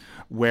things,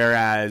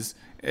 whereas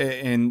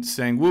in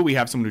Sang-woo, we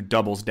have someone who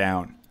doubles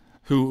down.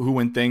 Who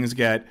when things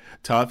get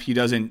tough, he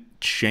doesn't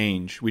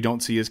change. We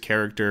don't see his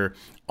character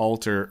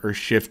alter or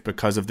shift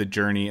because of the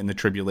journey and the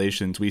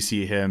tribulations. We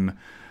see him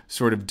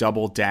sort of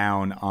double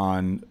down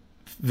on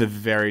the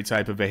very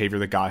type of behavior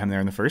that got him there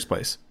in the first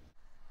place.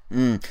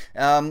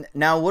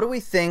 Now, what do we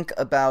think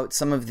about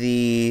some of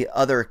the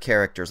other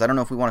characters? I don't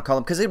know if we want to call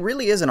them, because it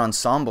really is an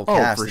ensemble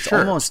cast. For it's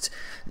sure.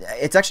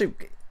 It's actually,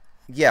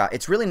 yeah,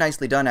 it's really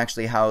nicely done,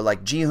 actually, how,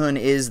 like, Ji-hoon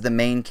is the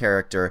main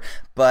character,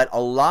 but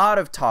a lot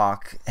of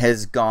talk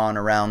has gone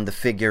around the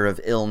figure of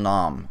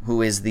Il-nam,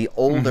 who is the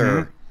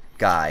older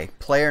guy,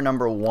 player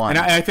number one.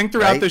 And I think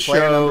throughout the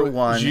player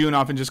show, Ji-hoon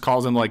often just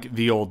calls him, like,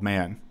 the old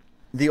man.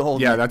 The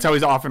old man. That's how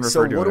he's often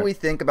referred to. So what do we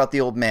think about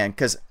the old man?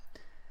 Because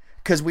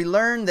we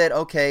learn that,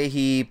 okay,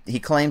 he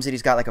claims that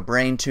he's got like a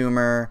brain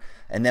tumor,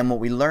 and then what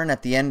we learn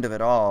at the end of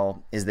it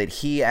all is that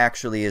he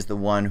actually is the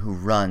one who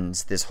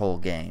runs this whole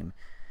game.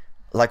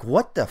 Like,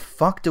 what the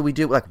fuck do we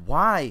do? Like,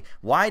 why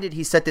did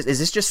he set this? Is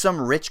this just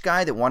some rich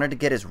guy that wanted to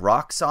get his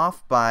rocks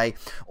off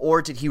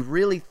or did he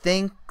really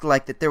think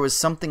like that there was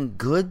something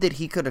good that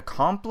he could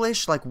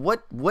accomplish? Like,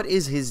 what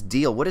is his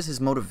deal? What is his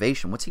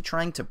motivation? What's he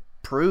trying to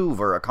prove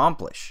or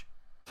accomplish?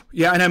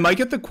 Yeah, and I might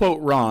get the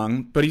quote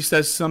wrong, but he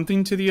says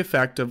something to the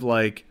effect of,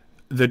 like,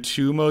 the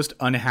two most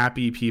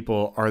unhappy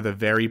people are the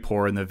very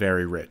poor and the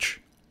very rich.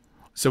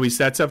 So he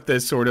sets up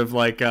this sort of,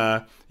 like,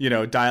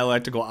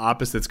 dialectical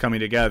opposites coming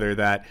together,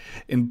 that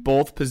in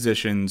both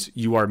positions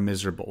you are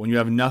miserable. When you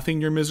have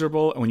nothing, you're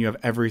miserable, and when you have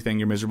everything,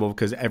 you're miserable,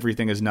 because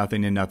everything is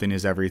nothing and nothing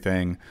is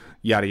everything,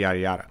 yada, yada,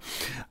 yada.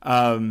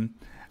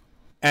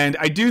 And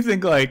I do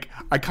think, like,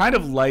 I kind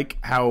of like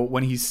how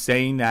when he's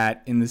saying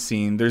that in the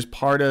scene, there's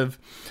part of...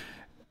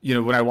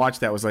 when I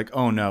watched that, was like,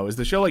 oh no, is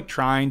the show like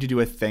trying to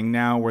do a thing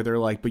now where they're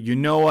like, but you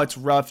know what's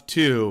rough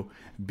too?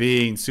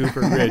 Being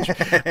super rich.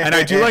 And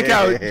I do like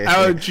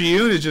how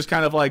Ji-hoon is just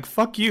kind of like,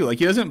 fuck you. Like,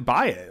 he doesn't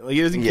buy it. Like,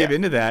 he doesn't give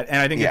into that.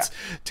 And I think it's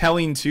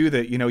telling too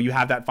that, you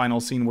have that final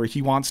scene where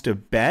he wants to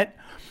bet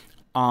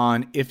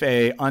on if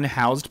a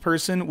unhoused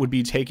person would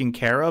be taken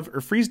care of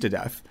or freeze to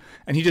death.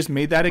 And he just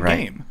made that a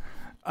game.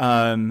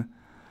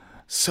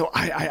 So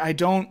I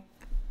don't...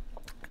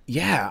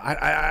 Yeah,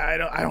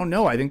 I don't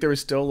know. I think there was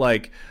still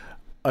like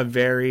a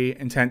very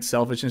intense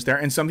selfishness there,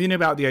 and something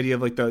about the idea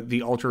of like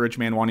the ultra rich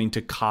man wanting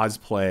to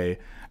cosplay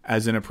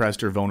as an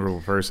oppressed or vulnerable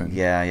person.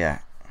 Yeah.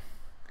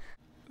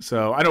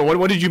 So I don't know.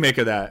 What did you make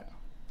of that?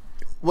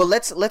 Well,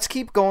 let's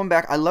keep going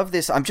back. I love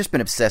this. I've just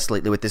been obsessed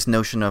lately with this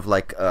notion of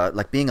like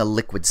being a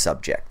liquid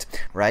subject,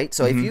 right?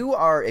 So if you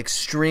are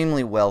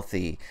extremely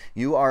wealthy,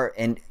 you are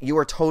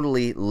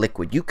totally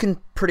liquid. You can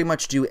pretty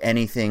much do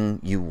anything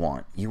you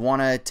want. You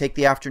want to take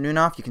the afternoon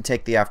off, you can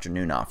take the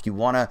afternoon off. You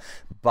want to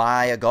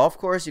buy a golf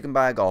course, you can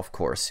buy a golf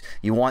course.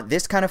 You want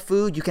this kind of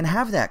food, you can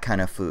have that kind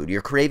of food.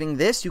 You're craving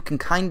this, you can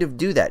kind of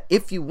do that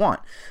if you want,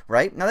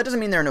 right? Now that doesn't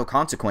mean there are no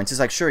consequences.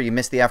 Like, sure, you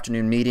missed the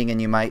afternoon meeting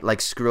and you might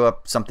like screw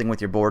up something with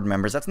your board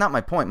members. That's not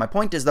my point. My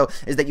point is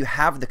that you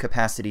have the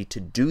capacity to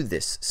do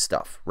this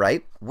stuff,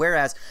 right?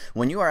 Whereas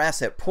when you are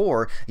asset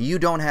poor, you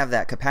don't have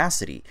that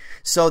capacity.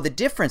 So the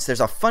difference,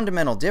 there's a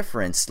fundamental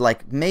difference.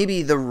 Like,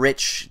 maybe the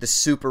rich, the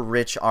super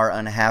rich, are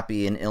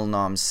unhappy in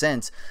Il-nam's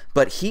sense,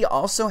 but he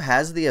also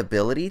has the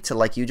ability to,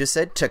 like you just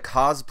said, to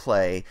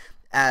cosplay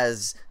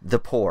as the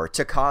poor,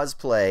 to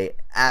cosplay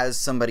as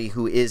somebody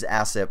who is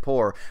asset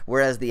poor,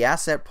 whereas the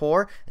asset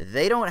poor,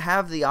 they don't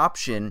have the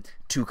option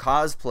to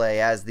cosplay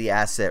as the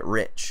asset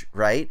rich,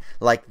 right?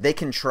 Like, they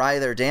can try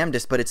their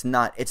damnedest, but it's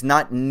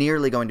not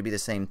nearly going to be the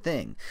same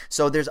thing.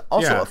 So there's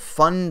also a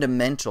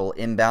fundamental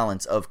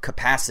imbalance of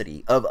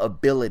capacity, of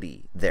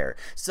ability there.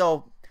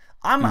 So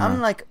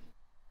I'm like,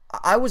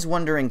 I was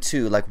wondering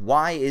too, like,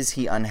 why is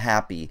he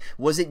unhappy?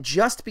 Was it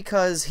just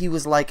because he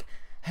was like,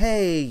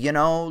 hey,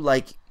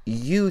 like,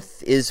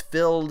 youth is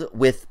filled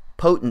with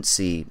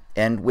potency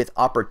and with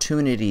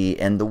opportunity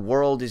and the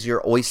world is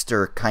your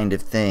oyster kind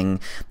of thing,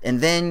 and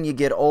then you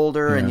get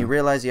older and you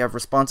realize you have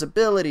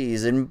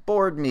responsibilities and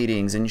board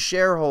meetings and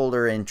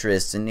shareholder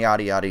interests and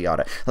yada yada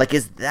yada. Like,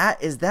 is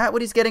that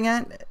what he's getting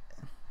at?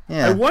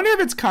 Yeah. I wonder if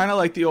it's kind of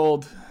like the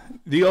old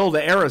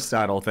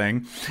Aristotle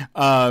thing,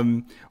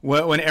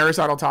 when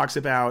Aristotle talks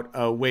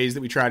about ways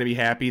that we try to be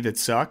happy that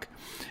suck.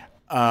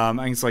 I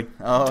think it's like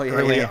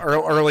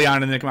early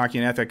on in the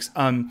Nicomachean Ethics.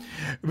 But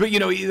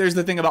there's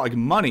the thing about like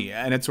money,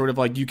 and it's sort of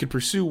like you could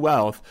pursue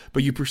wealth,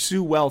 but you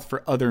pursue wealth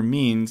for other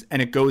means,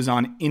 and it goes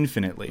on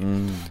infinitely.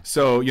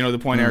 So the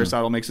point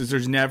Aristotle makes is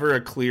there's never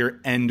a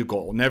clear end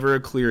goal, never a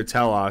clear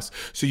telos.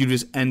 So you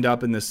just end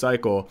up in this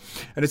cycle,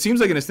 and it seems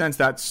like in a sense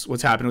that's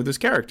what's happened with this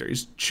character.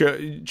 He's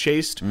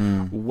chased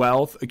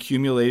wealth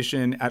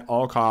accumulation at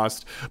all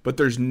cost, but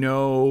there's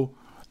no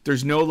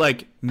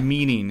like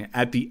meaning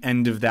at the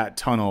end of that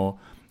tunnel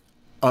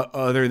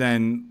other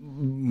than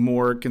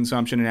more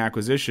consumption and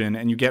acquisition,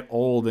 and you get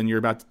old and you're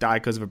about to die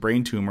because of a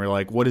brain tumor.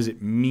 Like, what does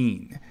it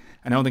mean?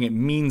 And I don't think it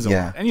means a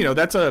lot. And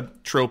that's a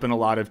trope in a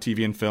lot of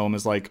TV and film,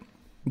 is like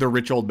the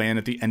rich old man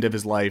at the end of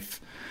his life.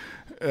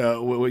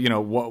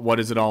 What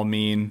does it all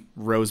mean?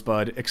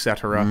 Rosebud,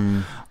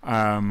 etc.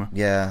 But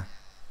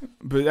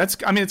it's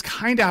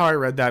kind of how I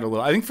read that a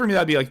little. I think for me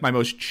that'd be like my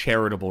most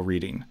charitable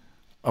reading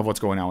of what's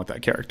going on with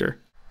that character.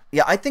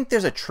 Yeah, I think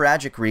there's a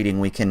tragic reading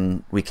we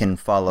can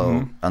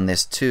follow on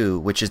this too,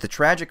 which is the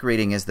tragic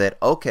reading is that,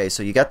 okay,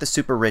 so you got the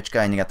super rich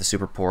guy and you got the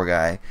super poor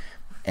guy.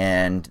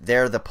 and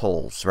they're the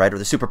poles, right? Or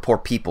the super poor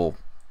people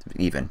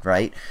even,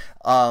 right?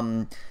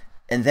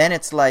 And then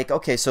it's like,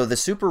 okay, so the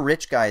super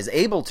rich guy is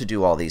able to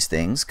do all these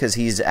things because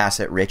he's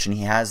asset rich and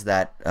he has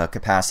that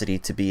capacity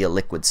to be a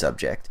liquid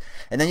subject.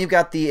 And then you've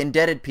got the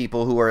indebted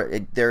people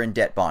they're in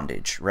debt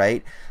bondage,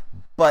 right?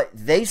 But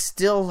they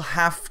still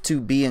have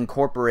to be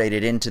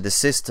incorporated into the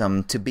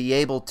system to be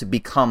able to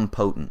become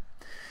potent,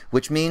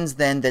 which means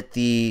then that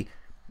the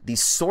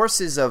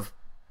sources of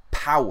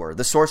power,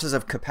 the sources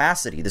of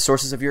capacity, the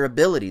sources of your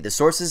ability, the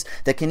sources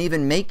that can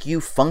even make you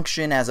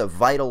function as a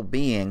vital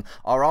being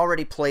are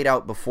already played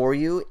out before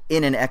you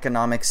in an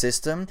economic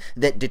system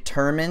that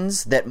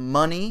determines that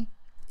money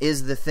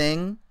is the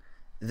thing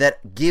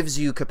that gives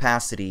you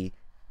capacity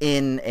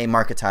in a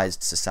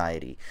marketized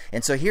society.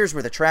 And so here's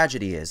where the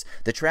tragedy is.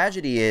 The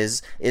tragedy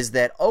is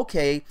that,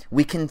 okay,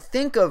 we can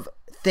think of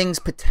things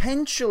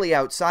potentially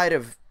outside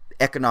of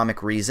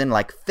economic reason,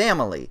 like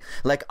family,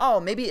 like, oh,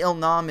 maybe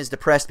Ilnam is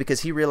depressed because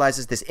he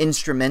realizes this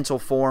instrumental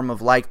form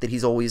of life that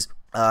he's always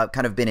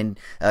kind of been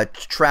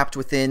trapped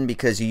within,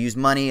 because you use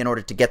money in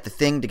order to get the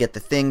thing,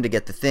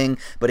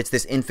 but it's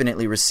this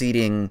infinitely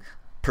receding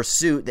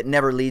pursuit that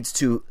never leads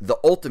to the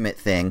ultimate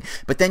thing.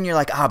 But then you're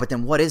like, but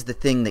then what is the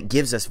thing that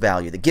gives us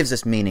value, that gives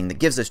us meaning, that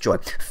gives us joy?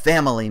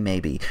 Family,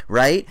 maybe,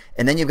 right?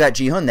 And then you've got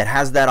Ji-hoon that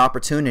has that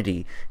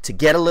opportunity to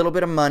get a little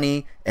bit of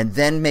money and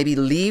then maybe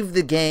leave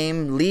the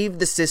game, leave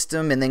the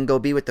system, and then go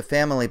be with the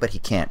family, but he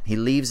can't. He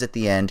leaves at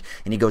the end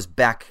and he goes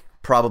back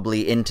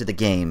probably into the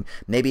game.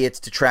 Maybe it's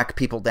to track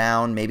people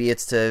down, maybe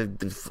it's to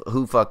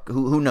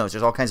who knows.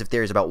 There's all kinds of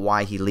theories about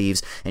why he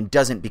leaves and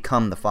doesn't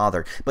become the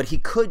father. But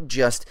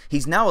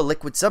he's now a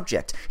liquid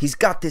subject. He's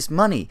got this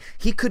money.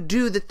 He could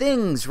do the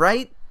things,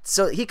 right?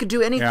 So he could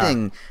do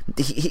anything.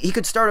 Yeah. He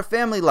could start a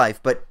family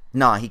life, but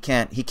he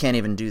can't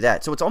even do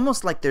that. So it's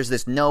almost like there's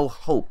this no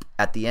hope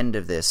at the end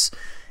of this.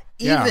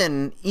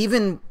 Even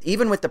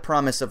with the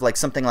promise of like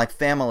something like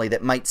family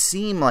that might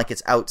seem like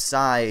it's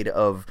outside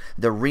of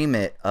the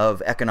remit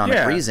of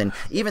economic reason,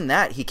 even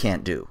that he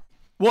can't do.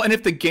 Well, and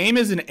if the game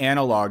is an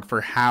analog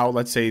for how,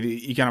 let's say,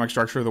 the economic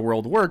structure of the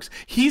world works,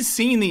 he's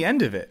seen the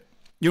end of it.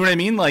 You know what I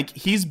mean? Like,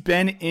 he's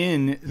been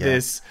in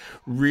this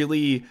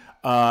really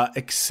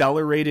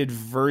accelerated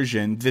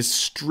version, this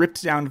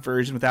stripped down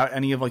version without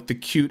any of like the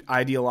cute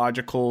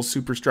ideological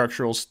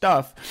superstructural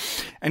stuff,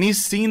 and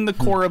he's seen the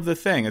core of the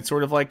thing. It's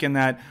sort of like in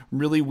that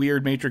really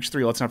weird Matrix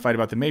 3. Let's not fight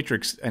about the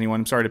Matrix,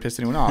 anyone. I'm sorry to piss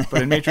anyone off,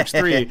 but in Matrix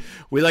 3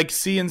 we like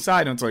see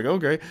inside and it's like,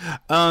 okay,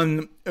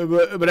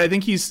 but I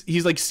think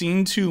he's like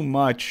seen too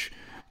much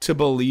to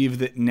believe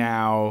that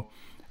now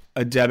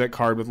a debit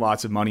card with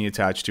lots of money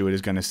attached to it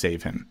is going to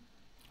save him.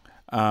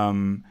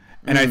 And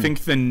I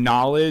think the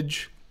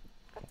knowledge.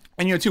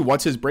 And, too,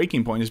 what's his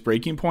breaking point? His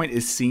breaking point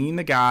is seeing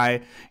the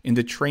guy in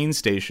the train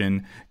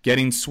station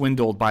getting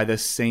swindled by the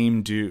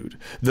same dude.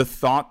 The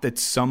thought that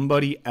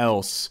somebody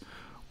else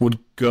would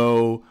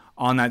go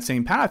on that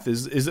same path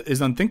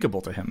is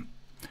unthinkable to him.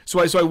 So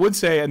I would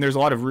say, and there's a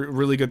lot of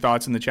really good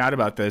thoughts in the chat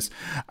about this,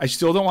 I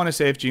still don't want to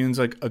say if Ji-hoon's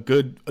like a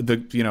good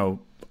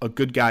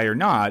guy or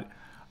not.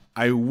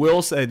 I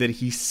will say that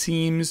he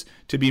seems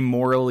to be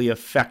morally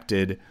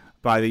affected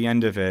by the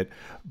end of it,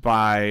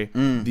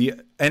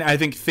 and I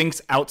think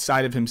thinks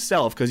outside of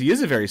himself, because he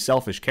is a very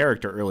selfish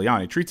character early on.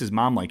 He treats his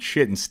mom like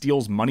shit and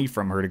steals money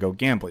from her to go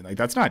gambling. Like,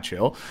 that's not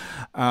chill.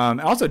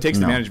 Also takes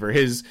advantage of her.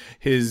 His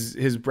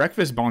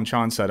breakfast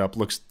banchan setup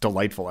looks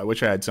delightful. I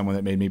wish I had someone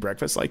that made me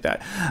breakfast like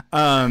that.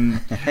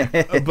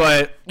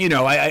 But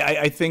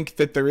I think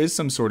that there is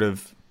some sort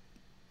of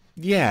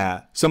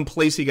some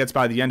place he gets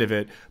by the end of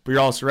it. But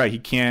you're also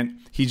right.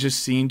 He's just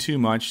seen too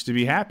much to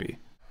be happy.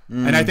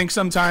 And I think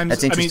sometimes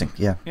that's interesting.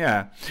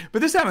 Yeah.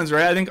 But this happens,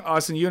 right? I think,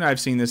 Austin, you and I have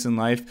seen this in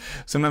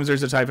life. Sometimes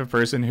there's a type of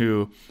person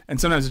who, and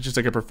sometimes it's just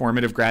like a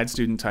performative grad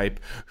student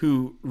type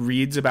who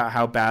reads about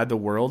how bad the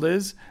world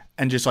is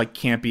and just like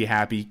can't be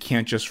happy,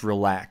 can't just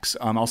relax.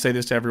 I'll say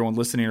this to everyone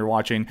listening or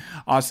watching.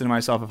 Austin and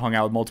myself have hung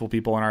out with multiple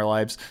people in our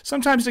lives,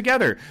 sometimes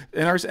together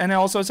and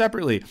also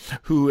separately,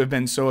 who have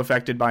been so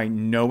affected by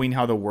knowing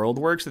how the world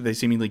works that they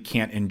seemingly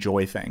can't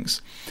enjoy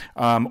things.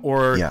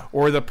 Or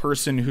the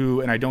person who,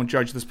 and I don't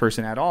judge this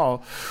person at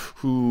all,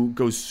 who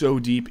goes so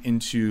deep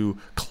into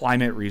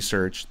climate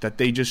research that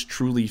they just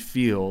truly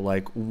feel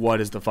like,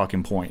 what is the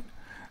fucking point?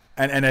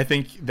 And I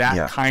think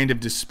that kind of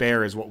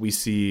despair is what we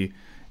see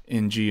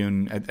in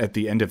Ji-hoon at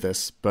the end of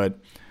this, but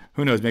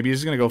who knows? Maybe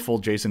he's going to go full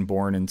Jason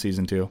Bourne in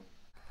season 2.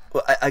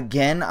 Well,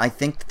 again, I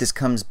think that this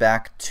comes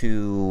back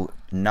to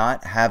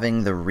not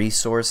having the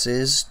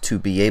resources to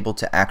be able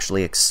to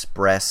actually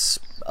express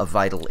a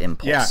vital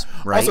impulse. Yeah.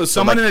 Right. Also,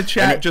 someone in the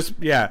chat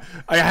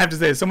I have to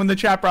say, someone in the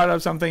chat brought up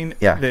something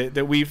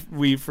that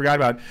we forgot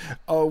about.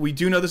 Oh, we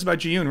do know this about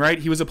Ji-hoon, right?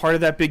 He was a part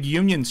of that big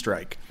union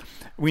strike.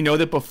 We know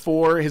that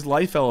before his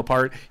life fell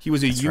apart, he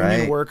was a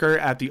union worker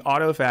at the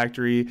auto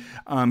factory.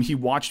 He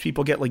watched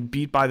people get like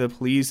beat by the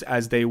police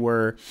as they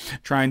were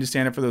trying to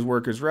stand up for those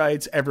workers'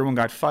 rights. Everyone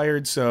got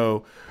fired.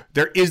 So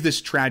there is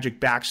this tragic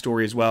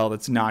backstory as well.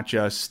 That's not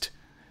just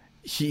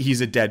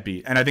he's a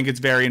deadbeat. And I think it's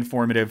very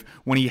informative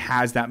when he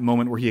has that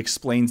moment where he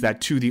explains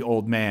that to the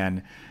old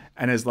man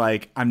and is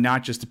like, I'm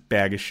not just a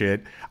bag of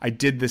shit. I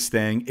did this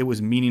thing. It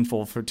was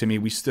meaningful to me.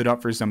 We stood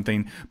up for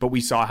something, but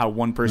we saw how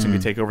one person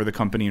could take over the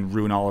company and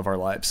ruin all of our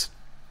lives.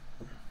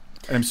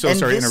 And I'm so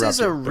sorry to interrupt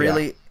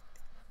you.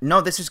 No,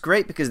 this is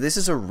great because this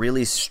is a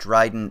really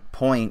strident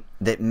point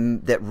that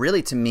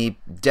really, to me,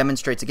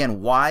 demonstrates,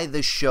 again, why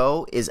the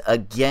show is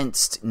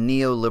against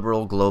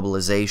neoliberal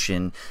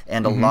globalization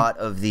and a lot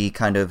of the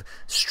kind of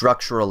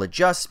structural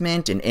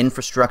adjustment and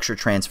infrastructure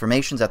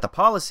transformations at the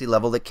policy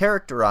level that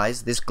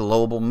characterize this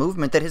global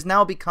movement that has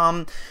now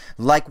become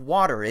like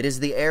water. It is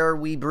the air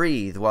we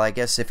breathe. Well, I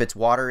guess if it's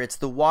water, it's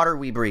the water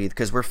we breathe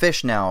because we're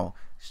fish now.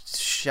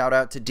 Shout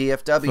out to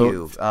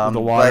DFW.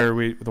 The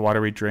water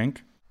we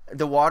drink.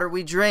 The water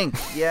we drink.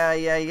 Yeah.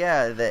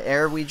 The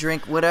air we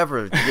drink,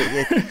 whatever.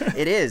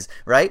 It is,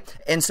 right?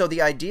 And so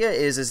the idea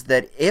is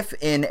that if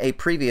in a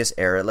previous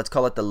era, let's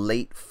call it the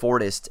late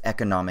Fordist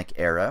economic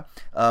era,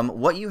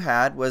 what you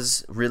had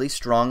was really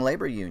strong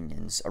labor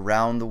unions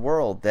around the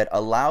world that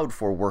allowed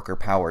for worker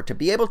power to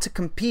be able to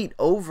compete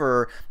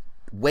over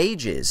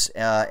wages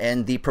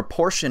and the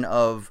proportion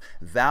of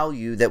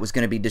value that was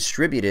going to be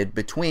distributed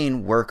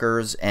between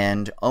workers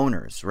and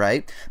owners,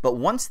 right? But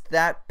once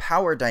that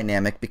power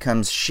dynamic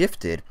becomes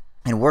shifted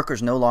and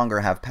workers no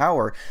longer have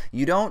power,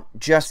 you don't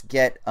just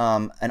get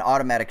an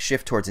automatic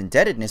shift towards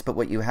indebtedness, but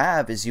what you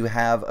have is you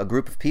have a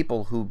group of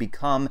people who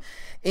become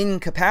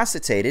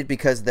incapacitated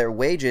because their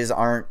wages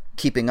aren't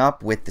keeping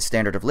up with the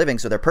standard of living,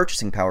 so their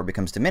purchasing power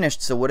becomes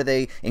diminished. So what do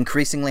they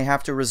increasingly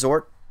have to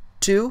resort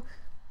to?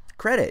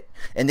 Credit.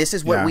 And this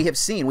is what we have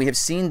seen. We have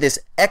seen this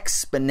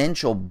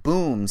exponential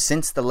boom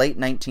since the late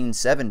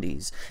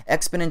 1970s.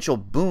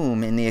 Exponential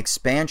boom in the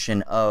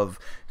expansion of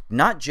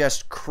not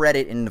just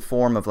credit in the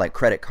form of like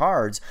credit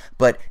cards,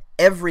 but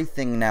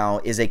everything now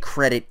is a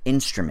credit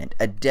instrument,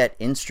 a debt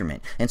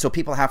instrument. And so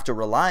people have to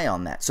rely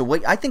on that.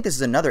 So I think this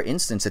is another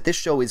instance that this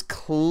show is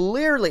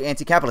clearly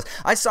anti-capitalist.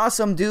 I saw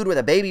some dude with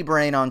a baby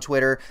brain on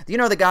Twitter. Do you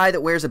know the guy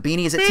that wears a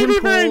beanie? Is it Tim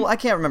Pool? I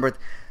can't remember.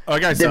 Oh,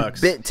 that guy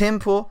sucks. Tim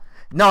Pool?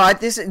 No,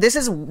 this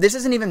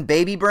isn't even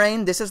baby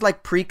brain. This is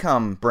like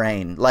pre-cum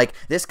brain. Like,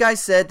 this guy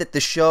said that the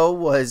show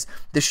was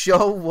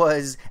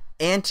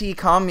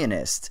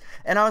anti-communist,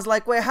 and I was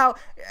like, wait, how?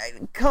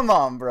 Come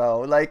on,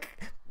 bro. Like,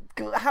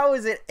 how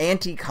is it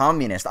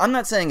anti-communist? I'm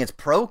not saying it's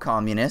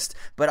pro-communist,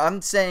 but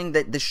I'm saying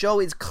that the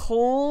show is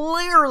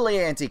clearly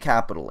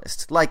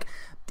anti-capitalist. Like,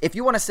 if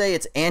you want to say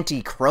it's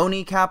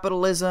anti-crony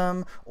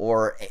capitalism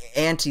or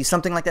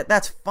anti-something like that,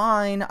 that's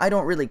fine. I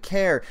don't really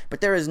care.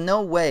 But there is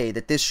no way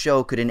that this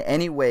show could in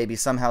any way be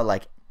somehow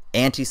like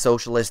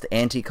anti-socialist,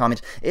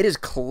 anti-communist. It is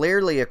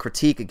clearly a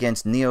critique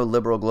against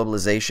neoliberal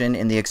globalization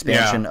and the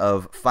expansion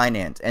of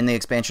finance and the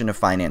expansion of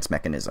finance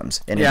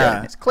mechanisms and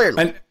indebtedness.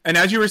 Clearly. And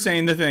as you were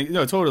saying, the thing,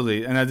 no,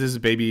 totally. And this is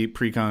baby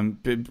pre-cum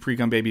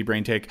baby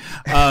brain take.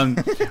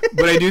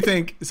 But I do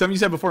think something you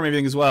said before,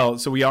 maybe as well.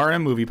 So we are in a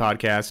movie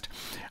podcast.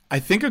 I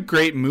think a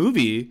great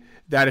movie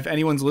that if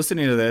anyone's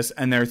listening to this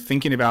and they're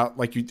thinking about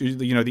like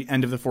you know the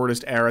end of the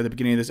Fordist era, the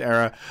beginning of this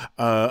era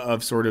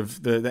of sort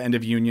of the end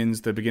of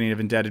unions, the beginning of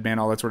Indebted Man,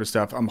 all that sort of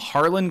stuff.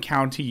 Harlan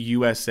County,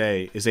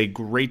 USA is a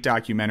great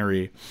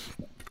documentary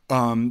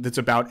that's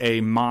about a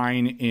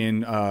mine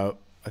in I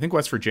think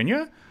West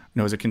Virginia.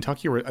 No, is it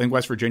Kentucky or I think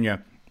West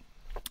Virginia?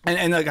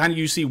 And like, kind of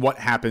you see what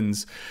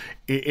happens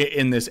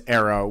in this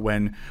era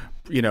when,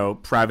 you know,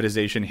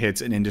 privatization hits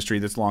an industry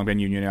that's long been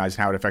unionized,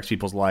 how it affects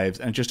people's lives.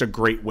 And just a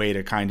great way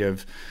to kind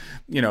of,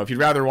 you know, if you'd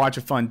rather watch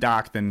a fun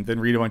doc than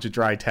read a bunch of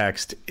dry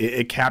text,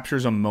 it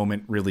captures a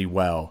moment really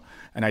well.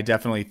 And I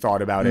definitely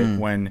thought about it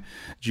when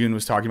June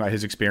was talking about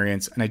his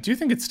experience. And I do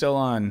think it's still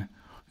on,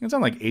 I think it's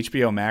on like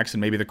HBO Max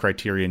and maybe the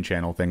Criterion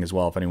Channel thing as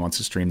well, if anyone wants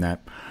to stream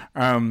that.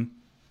 But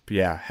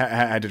yeah,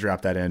 had to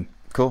drop that in.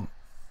 Cool.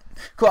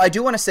 I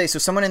do want to say, so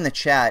someone in the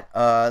chat,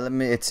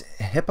 it's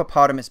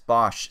Hippopotamus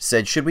Bosch,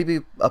 said, should we be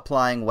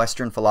applying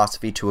Western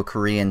philosophy to a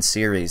Korean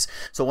series?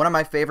 So one of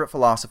my favorite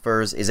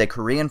philosophers is a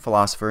Korean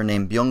philosopher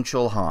named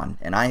Byung-Chul Han,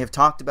 and I have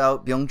talked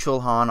about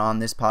Byung-Chul Han on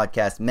this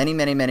podcast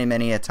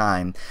many a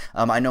time.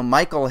 I know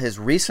Michael has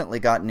recently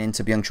gotten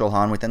into Byung-Chul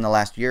Han within the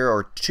last year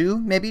or two,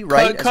 maybe,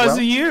 right? Because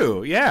of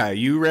you. Yeah,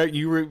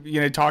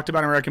 you talked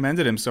about and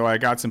recommended him, so I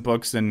got some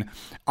books, and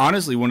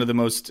honestly, one of the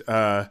most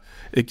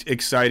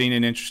exciting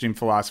and interesting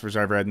philosophers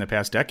I've read in the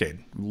past decade.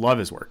 Love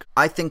his work.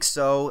 I think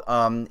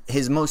so.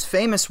 His most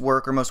famous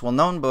work or most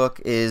well-known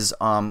book is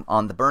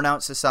on the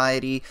Burnout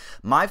Society.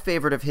 My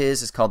favorite of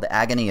his is called The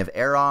Agony of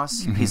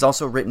Eros. Mm-hmm. He's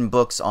also written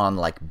books on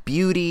like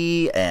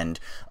beauty, and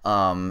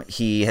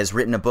he has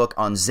written a book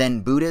on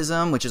Zen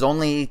Buddhism, which is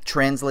only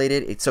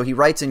translated. So he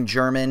writes in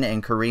German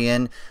and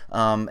Korean,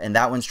 and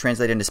that one's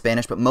translated into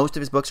Spanish, but most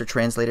of his books are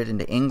translated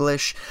into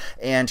English.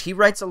 And he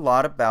writes a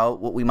lot about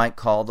what we might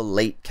call the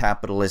late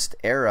capitalist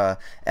era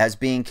as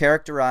being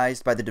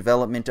characterized by the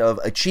development of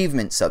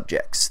achievement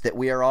subjects, that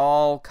we are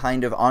all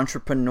kind of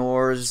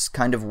entrepreneurs,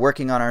 kind of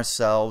working on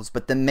ourselves,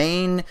 but the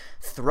main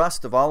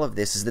thrust of all of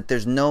this is that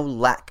there's no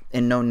lack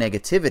and no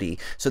negativity.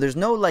 So there's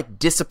no like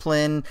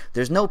discipline,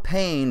 there's no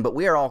pain, clean, but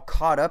we are all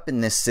caught up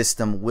in this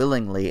system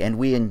willingly, and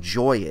we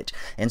enjoy it.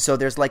 And so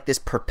there's like this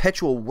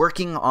perpetual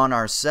working on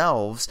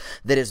ourselves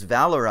that is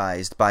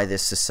valorized by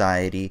this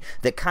society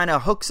that kind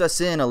of hooks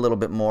us in a little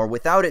bit more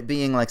without it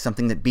being like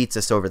something that beats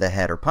us over the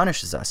head or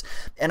punishes us.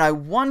 And I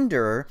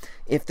wonder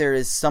if there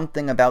is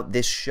something about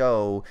this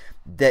show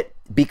that,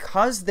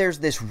 because there's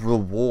this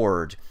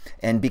reward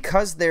and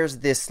because there's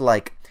this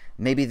like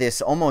maybe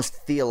this almost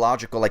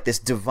theological, like this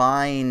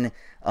divine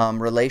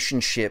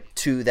relationship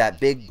to that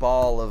big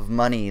ball of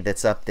money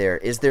that's up there,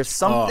 is there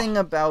something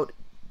about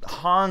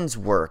Han's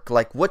work?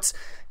 Like what's,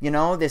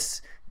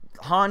 this...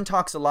 Han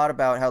talks a lot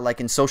about how,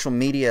 like, in social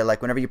media,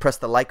 like, whenever you press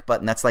the like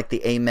button, that's like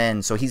the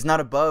amen. So he's not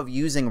above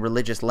using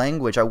religious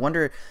language. I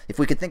wonder if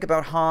we could think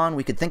about Han,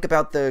 we could think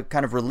about the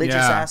kind of religious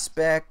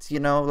aspect,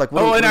 like...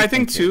 and I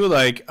think, too,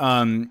 like...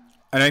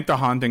 I think the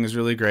Han thing is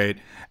really great,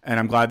 and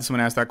I'm glad that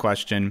someone asked that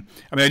question.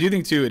 I mean, I do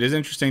think, too, it is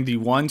interesting. The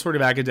one sort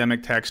of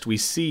academic text we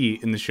see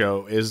in the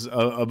show is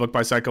a book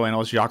by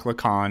psychoanalyst Jacques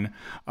Lacan,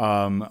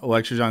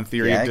 Lectures on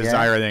Theory of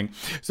Desire, I think.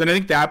 So I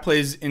think that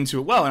plays into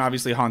it well, and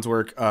obviously Han's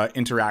work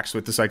interacts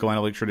with the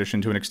psychoanalytic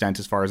tradition to an extent,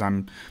 as far as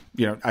I'm,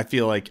 I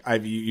feel like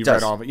you've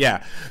read all of it.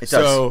 Yeah. It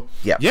does.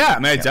 I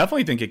mean, I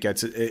definitely think it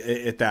gets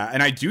at that.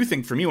 And I do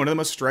think, for me, one of the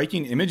most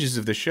striking images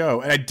of the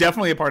show, and I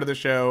definitely a part of the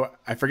show,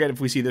 I forget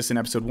if we see this in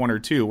episode 1 or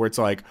 2, where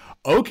it's like,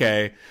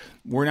 okay,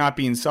 we're not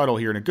being subtle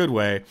here in a good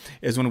way,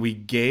 is when we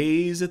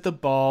gaze at the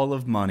ball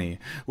of money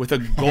with a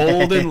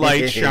golden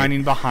light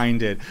shining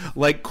behind it,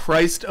 like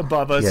Christ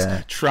above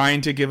us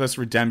trying to give us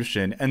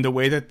redemption, and the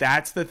way that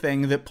that's the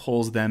thing that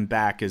pulls them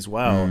back as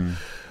well.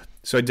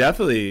 So I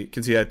definitely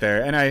can see that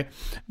there. And I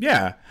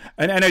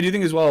do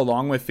think as well,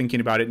 along with thinking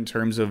about it in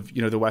terms of,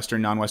 the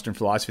Western, non-Western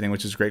philosophy thing,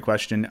 which is a great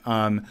question.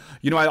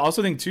 I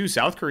also think too,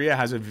 South Korea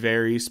has a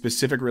very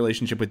specific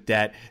relationship with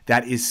debt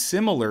that is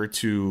similar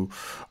to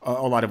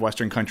a lot of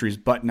Western countries,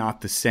 but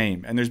not the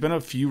same. And there's been a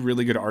few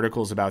really good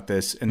articles about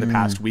this in the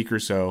past week or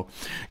so,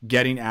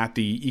 getting at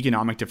the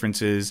economic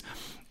differences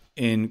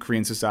in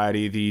Korean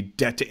society, the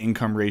debt to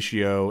income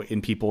ratio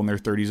in people in their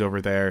 30s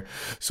over there.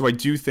 So I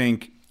do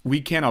think we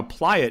can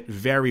apply it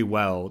very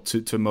well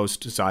to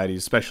most societies,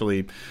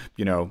 especially,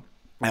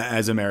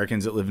 as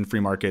Americans that live in free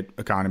market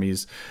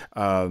economies,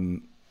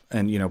 and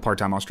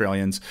part-time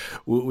Australians,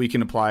 we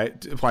can apply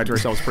it to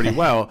ourselves pretty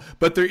well.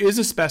 But there is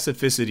a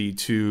specificity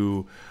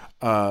to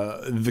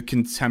the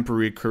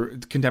contemporary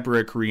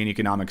Korean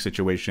economic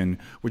situation,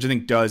 which I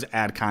think does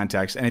add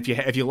context. And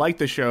if you like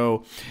the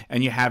show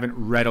and you haven't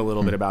read a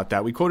little bit about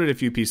that, we quoted a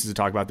few pieces to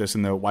talk about this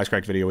in the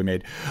Wisecrack video we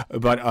made,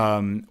 but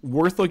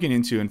worth looking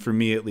into. And for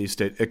me, at least,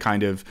 it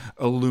kind of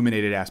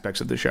illuminated aspects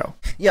of the show.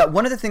 Yeah,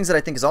 one of the things that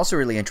I think is also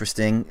really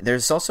interesting,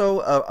 there's also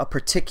a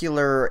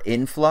particular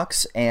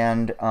influx,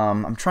 and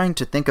I'm trying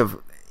to think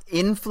of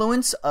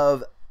influence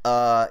of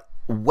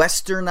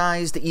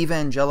westernized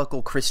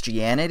evangelical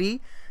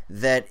Christianity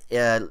that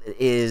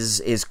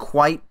is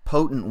quite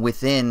potent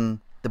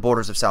within the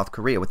borders of South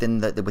Korea, within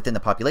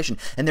the population.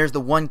 And there's the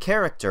one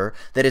character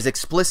that is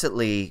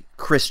explicitly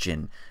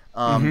Christian,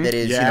 that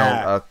is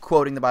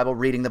quoting the Bible,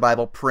 reading the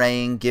Bible,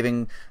 praying,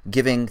 giving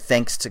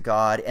thanks to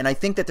God. And I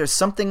think that there's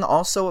something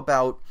also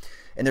about,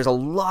 and there's a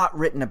lot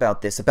written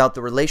about this, about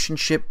the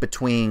relationship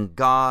between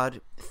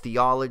God,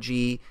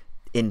 theology,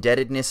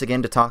 indebtedness,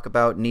 again, to talk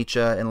about Nietzsche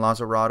and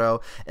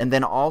Lazzarato, and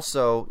then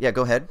also,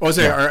 go ahead.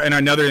 And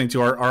another thing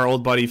to our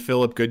old buddy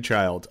Philip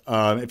Goodchild.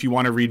 If you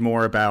want to read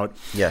more about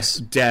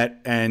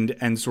debt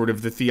and sort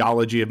of the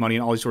theology of money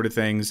and all these sort of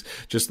things,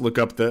 just look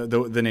up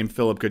the name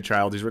Philip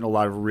Goodchild. He's written a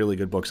lot of really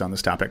good books on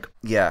this topic.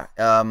 Yeah.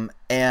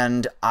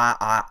 And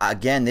I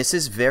again, this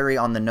is very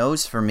on the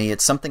nose for me.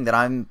 It's something that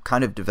I'm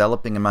kind of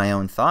developing in my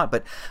own thought,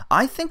 but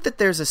I think that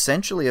there's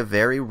essentially a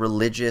very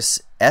religious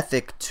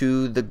ethic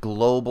to the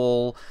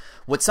global,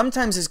 what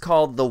sometimes is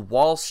called the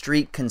Wall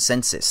Street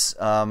consensus.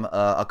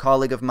 A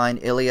colleague of mine,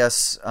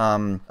 Ilyas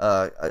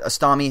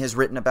Astami, has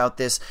written about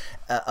this,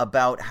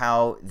 about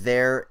how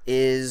there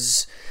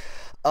is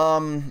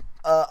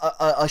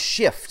a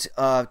shift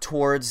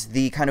towards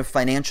the kind of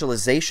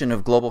financialization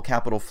of global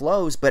capital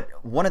flows. But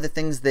one of the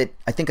things that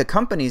I think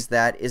accompanies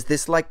that is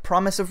this like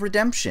promise of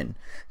redemption,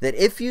 that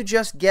if you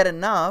just get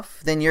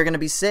enough, then you're going to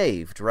be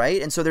saved,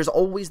 right? And so there's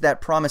always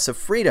that promise of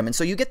freedom. And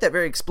so you get that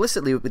very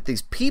explicitly with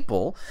these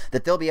people,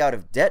 that they'll be out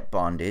of debt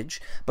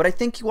bondage. But I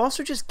think you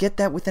also just get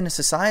that within a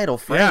societal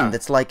frame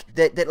that's like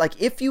that like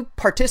if you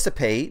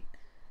participate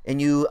and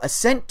you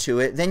assent to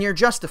it, then you're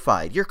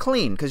justified. You're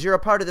clean because you're a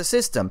part of the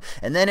system.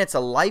 And then it's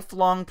a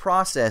lifelong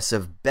process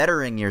of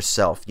bettering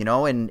yourself,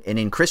 and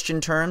in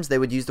Christian terms, they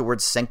would use the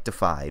word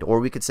sanctified, or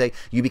we could say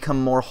you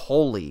become more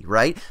holy,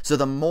 right? So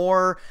the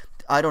more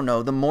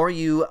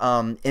you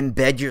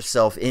embed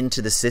yourself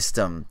into the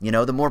system,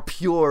 the more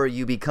pure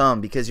you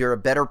become because you're a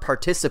better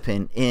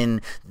participant in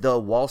the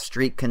Wall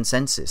Street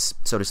consensus,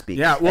 so to speak.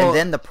 Yeah, well, and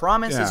then the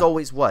promise is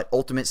always what?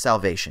 Ultimate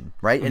salvation,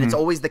 right? And it's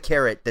always the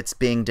carrot that's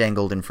being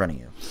dangled in front of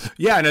you.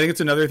 Yeah, and I think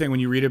it's another thing when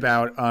you read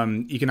about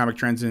economic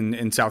trends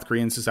in South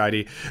Korean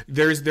society,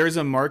 there's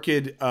a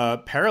marked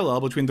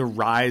parallel between the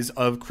rise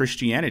of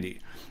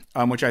Christianity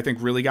which I think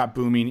really got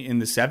booming in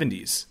the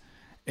 70s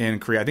in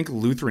Korea. I think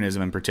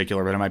Lutheranism in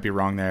particular, but I might be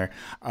wrong there.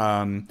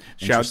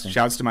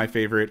 Shouts to my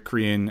favorite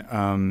Korean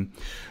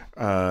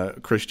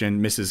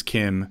Christian, Mrs.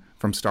 Kim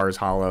from Stars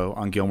Hollow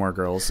on Gilmore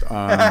Girls.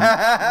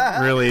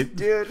 Really,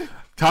 dude,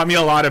 taught me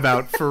a lot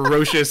about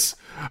ferocious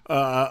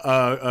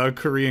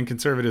Korean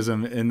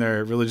conservatism in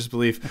their religious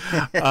belief.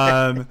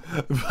 But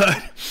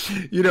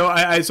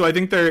so I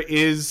think there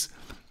is.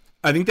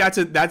 I think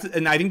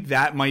and I think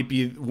that might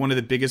be one of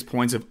the biggest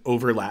points of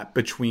overlap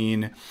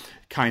between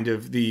kind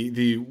of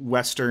the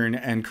Western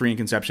and Korean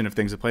conception of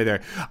things at play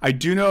there. I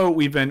do know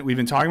we've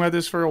been talking about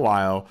this for a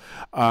while.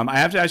 I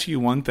have to ask you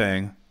one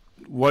thing.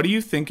 What do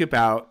you think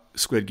about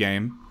Squid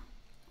Game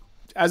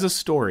as a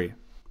story?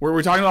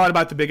 We're talking a lot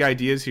about the big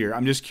ideas here.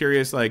 I'm just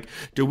curious, like,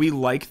 do we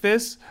like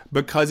this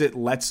because it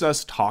lets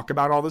us talk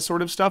about all this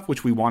sort of stuff,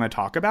 which we want to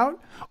talk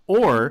about?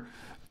 Or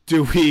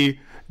do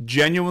we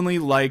genuinely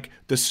like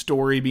the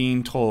story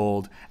being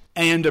told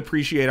and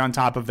appreciate on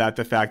top of that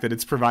the fact that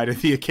it's provided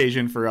the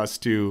occasion for us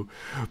to,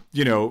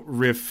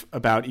 riff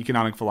about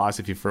economic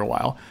philosophy for a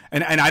while?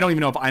 And I don't even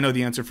know if I know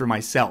the answer for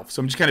myself.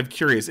 So I'm just kind of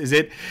curious. Is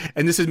it,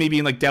 and this is me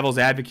being like devil's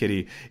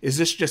advocate-y, is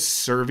this just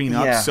serving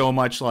up so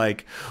much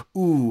like,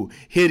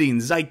 hitting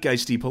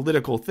zeitgeisty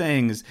political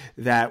things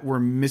that we're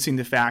missing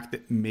the fact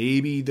that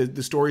maybe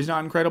the story's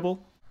not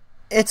incredible?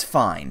 It's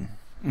fine.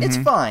 Mm-hmm. It's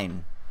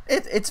fine.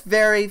 It's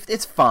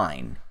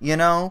fine,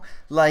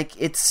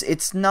 like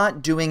it's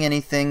not doing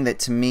anything that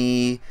to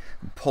me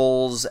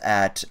pulls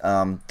at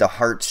the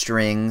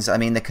heartstrings. I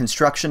mean, the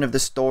construction of the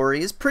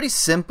story is pretty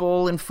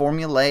simple and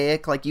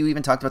formulaic. Like you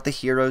even talked about the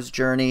hero's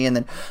journey and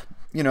then,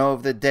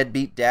 the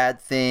deadbeat dad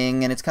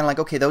thing. And it's kind of like,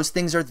 okay, those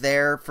things are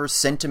there for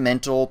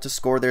to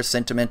score their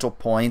sentimental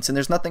points. And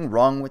there's nothing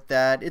wrong with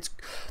that.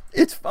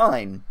 It's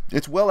fine.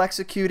 It's well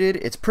executed.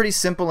 It's pretty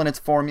simple in its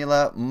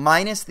formula,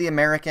 minus the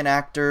American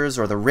actors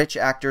or the rich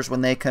actors when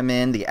they come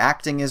in. The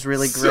acting is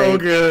really great. So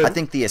good. I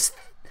think the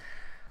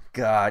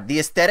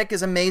aesthetic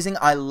is amazing.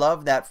 I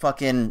love that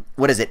fucking,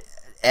 what is it,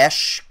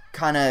 Esh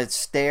kind of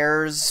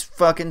stairs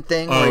fucking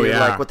thing. Oh,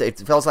 yeah. Like it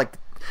feels like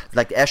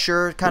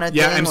Escher kind of thing.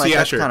 Yeah, MC like, Escher.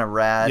 That's kind of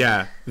rad.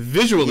 Yeah,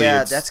 visually,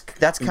 that's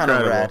kind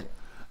of rad.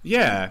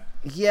 Yeah.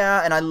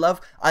 Yeah, and I love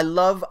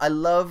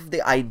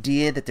the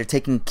idea that they're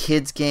taking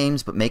kids'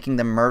 games but making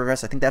them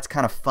murderous. I think that's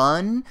kind of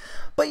fun.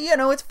 But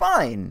it's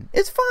fine.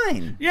 It's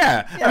fine.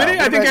 Yeah.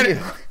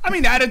 I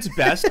mean, at its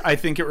best, I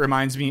think it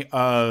reminds me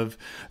of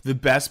the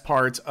best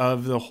parts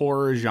of the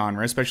horror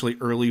genre, especially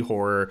early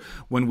horror,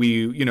 when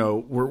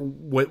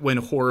when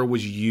horror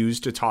was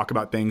used to talk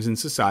about things in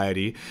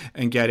society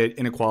and get at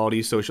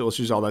inequality, social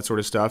issues, all that sort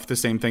of stuff. The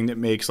same thing that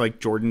makes like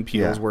Jordan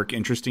Peele's work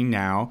interesting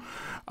now.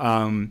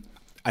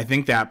 I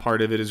think that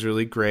part of it is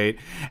really great.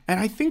 And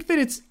I think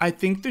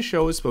the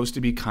show is supposed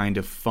to be kind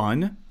of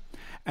fun.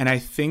 And I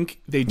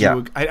think they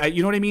do. Yeah.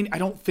 You know what I mean? I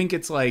don't think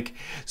it's like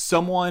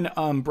someone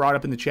brought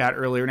up in the chat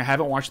earlier, and I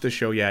haven't watched the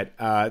show yet.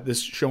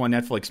 This show on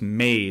Netflix,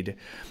 Made,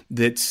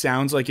 that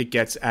sounds like it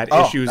gets at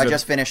issues. I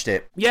just finished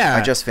it. Yeah.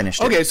 I just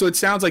finished it. Okay, so it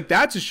sounds like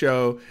that's a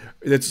show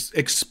that's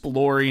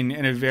exploring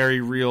in a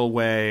very real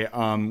way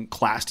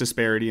class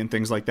disparity and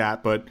things like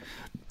that, but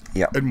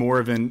and more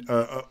of an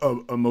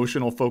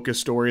emotional focused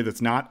story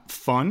that's not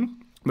fun,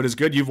 but is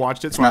good. You've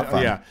watched it, so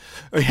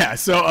yeah.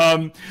 So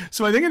I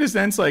think in a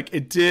sense, like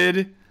it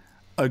did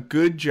a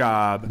good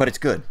job, but it's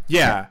good.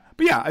 Yeah.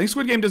 But yeah, I think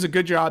Squid Game does a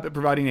good job at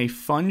providing a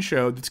fun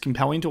show that's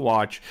compelling to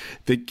watch,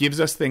 that gives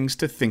us things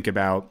to think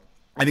about.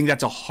 I think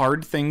that's a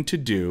hard thing to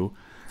do.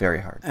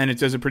 Very hard. And it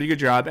does a pretty good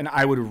job. And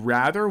I would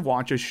rather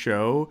watch a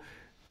show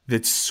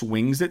that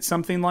swings at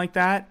something like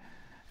that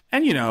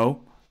and,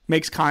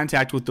 makes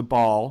contact with the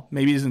ball,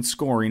 maybe isn't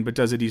scoring, but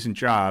does a decent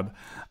job,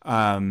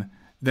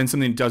 then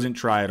something that doesn't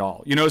try at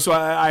all. So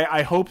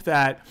I hope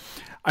that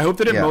it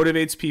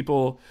motivates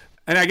people.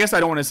 And I guess I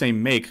don't want to say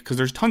make, because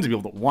there's tons of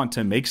people that want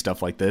to make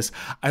stuff like this.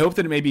 I hope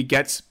that it maybe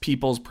gets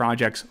people's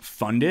projects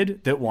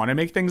funded that want to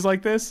make things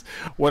like this.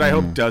 What I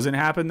hope doesn't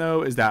happen,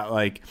 though, is that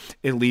like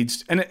it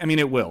leads, and I mean,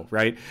 it will,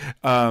 right?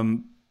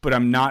 But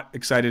I'm not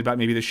excited about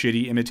maybe the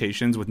shitty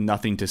imitations with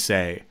nothing to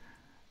say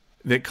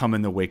that come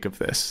in the wake of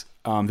this.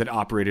 That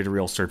operate at a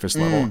real surface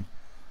level,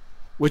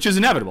 which is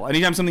inevitable.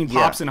 Anytime something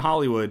pops in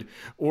Hollywood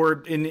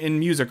or in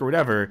music or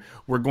whatever,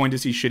 we're going to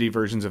see shitty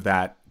versions of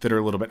that are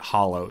a little bit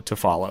hollow to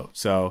follow.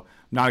 So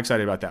I'm not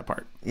excited about that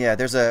part. Yeah,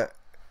 there's a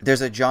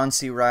John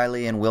C.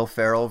 Reilly and Will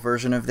Ferrell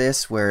version of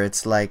this where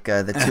it's like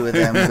the two of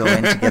them go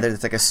in together.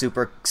 It's like a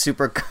super.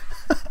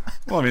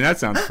 Well, I mean, that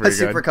sounds pretty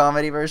good. A super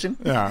comedy version?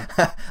 Yeah.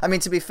 I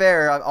mean, to be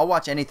fair, I'll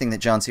watch anything that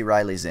John C.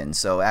 Reilly's in.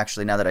 So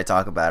actually, now that I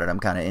talk about it,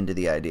 I'm kind of into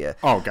the idea.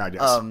 Oh, God,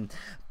 yes.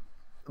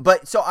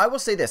 But so I will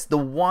say this. The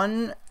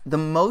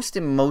most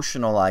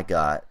emotional I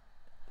got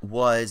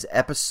was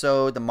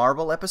the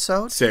Marvel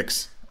episode.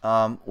 6.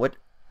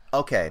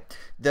 Okay.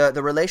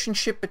 The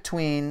relationship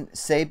between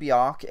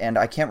Se-byok and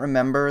I can't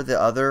remember the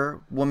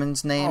other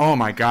woman's name. Oh,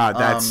 my God,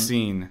 that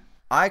scene.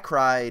 I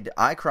cried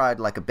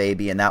like a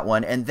baby in that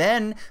one. And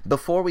then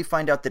before we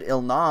find out that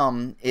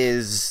Il-nam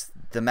is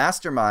the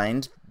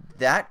mastermind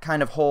that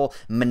kind of whole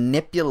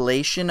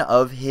manipulation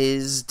of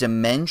his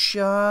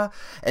dementia.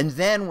 And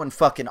then when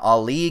fucking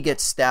Ali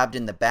gets stabbed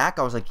in the back,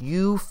 I was like,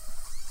 you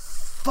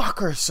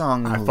fucker,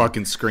 Song Woo. I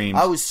fucking screamed.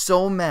 I was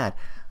so mad.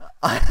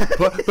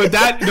 but here's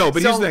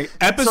the thing.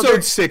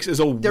 Episode 6 is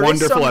a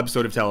wonderful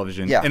episode of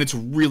television. Yeah. And it's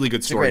really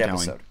good storytelling.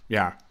 It's a great episode.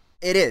 Yeah.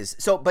 It is.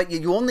 So, but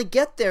you only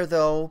get there,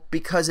 though,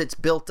 because it's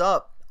built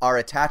up. Our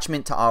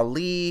attachment to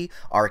Ali,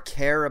 our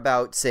care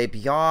about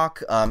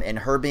Se-Byeok, and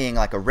her being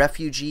like a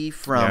refugee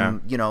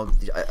from,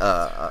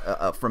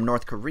 from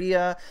North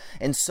Korea.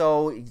 And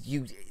so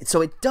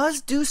it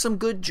does do some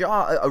good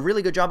job, a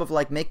really good job of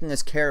like making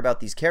us care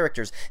about these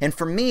characters. And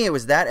for me, it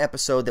was that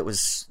episode that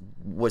was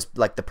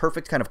like the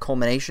perfect kind of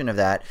culmination of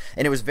that.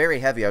 And it was very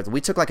heavy.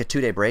 We took like a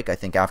 2-day break, I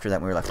think, after that.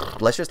 And we were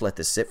like, let's just let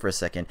this sit for a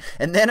second.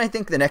 And then I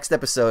think the next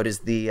episode is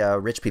the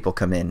rich people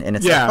come in, and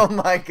it's like, oh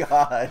my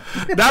God.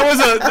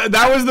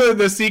 That was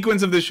the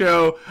sequence of the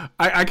show.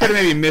 I could have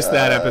maybe missed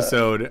that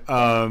episode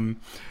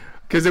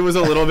because it was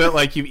a little bit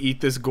like you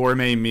eat this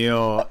gourmet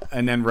meal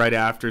and then right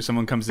after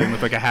someone comes in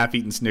with like a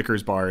half-eaten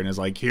Snickers bar and is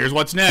like, here's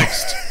what's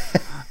next.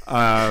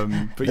 But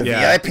the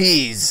yeah,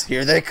 VIPs,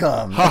 here they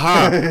come.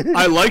 Haha,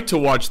 I like to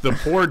watch the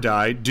poor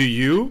die. Do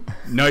you?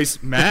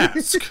 Nice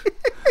mask.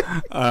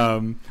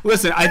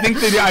 Listen, I think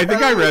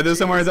I read this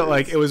somewhere that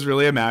like it was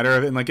really a matter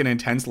of in like an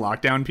intense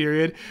lockdown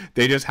period,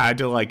 they just had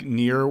to like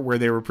near where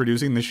they were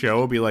producing the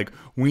show be like,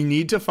 we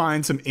need to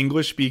find some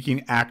English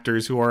speaking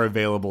actors who are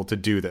available to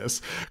do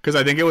this, because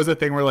I think it was a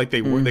thing where like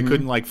they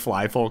couldn't like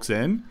fly folks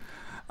in.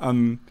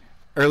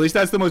 Or at least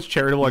that's the most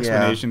charitable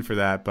explanation for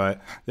that.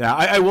 But yeah,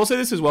 I will say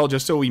this as well,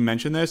 just so we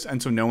mention this,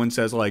 and so no one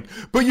says like,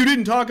 but you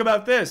didn't talk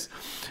about this.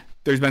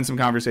 There's been some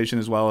conversation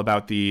as well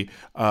about the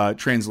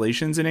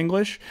translations in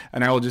English.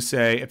 And I will just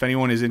say, if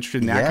anyone is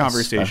interested in that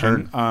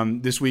conversation,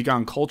 this week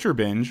on Culture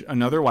Binge,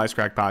 another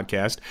Wisecrack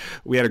podcast,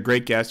 we had a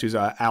great guest who's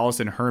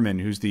Allison Herman,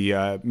 who's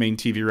the main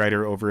TV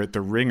writer over at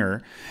The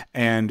Ringer.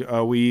 And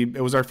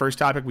it was our first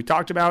topic we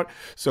talked about.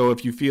 So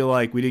if you feel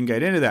like we didn't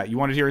get into that, you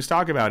want to hear us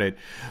talk about it,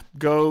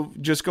 go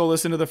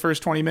listen to the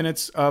first 20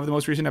 minutes of the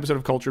most recent episode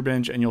of Culture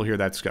Binge, and you'll hear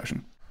that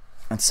discussion.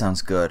 That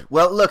sounds good.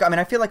 Well, look, I mean,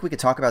 I feel like we could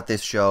talk about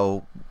this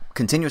show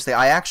continuously.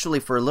 I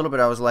actually, for a little bit,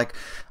 I was like,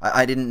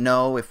 I didn't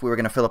know if we were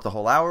going to fill up the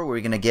whole hour. Were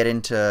we going to get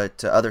into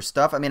other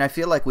stuff? I mean, I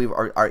feel like we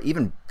are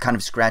even kind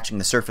of scratching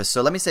the surface.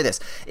 So let me say this.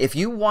 If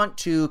you want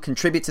to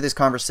contribute to this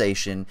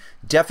conversation,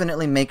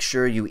 definitely make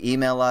sure you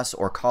email us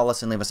or call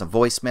us and leave us a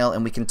voicemail,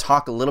 and we can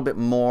talk a little bit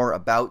more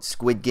about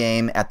Squid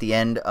Game at the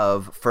end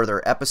of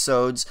further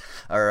episodes,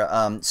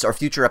 or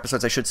future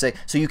episodes, I should say.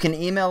 So you can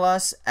email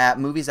us at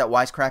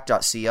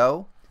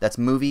movies@wisecrack.co. That's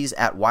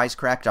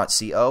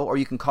movies@wisecrack.co, or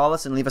you can call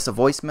us and leave us a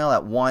voicemail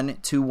at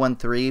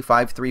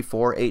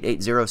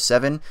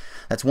 1-213-534-8807.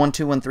 That's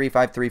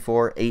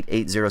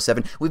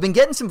 1-213-534-8807. We've been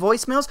getting some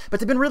voicemails, but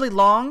they've been really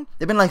long.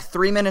 They've been like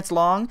 3 minutes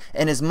long,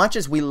 and as much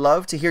as we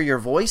love to hear your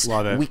voice,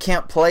 we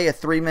can't play a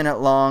 3-minute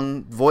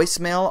long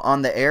voicemail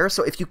on the air.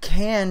 So if you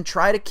can,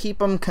 try to keep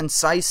them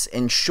concise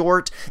and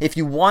short. If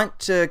you want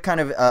to kind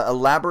of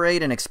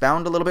elaborate and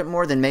expound a little bit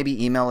more, then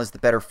maybe email is the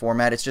better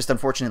format. It's just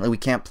unfortunately we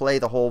can't play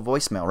the whole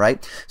voicemail,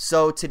 right?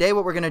 So today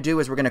what we're going to do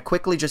is we're going to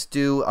quickly just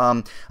do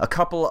a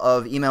couple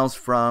of emails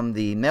from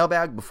the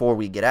mailbag before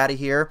we get out of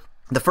here.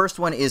 The first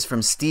one is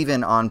from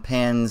Steven on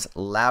Pan's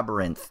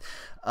Labyrinth.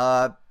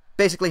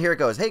 Basically, here it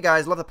goes. Hey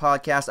guys, love the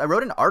podcast. I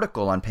wrote an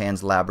article on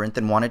Pan's Labyrinth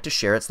and wanted to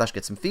share it /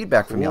 get some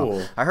feedback from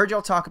y'all. I heard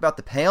y'all talk about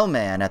the Pale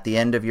Man at the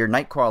end of your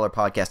Nightcrawler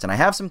podcast, and I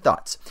have some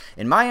thoughts.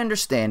 In my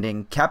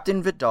understanding,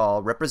 Captain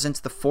Vidal represents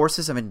the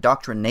forces of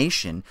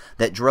indoctrination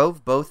that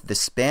drove both the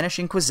Spanish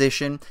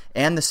Inquisition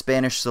and the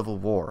Spanish Civil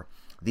War.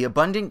 The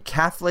abundant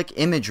Catholic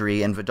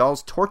imagery and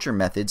Vidal's torture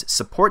methods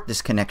support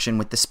this connection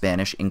with the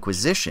Spanish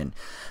Inquisition.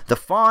 The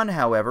Faun,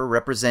 however,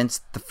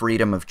 represents the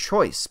freedom of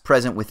choice,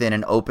 present within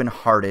an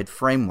open-hearted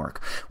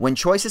framework. When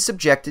choice is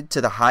subjected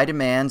to the high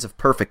demands of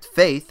perfect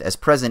faith, as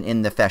present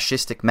in the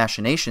fascistic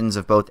machinations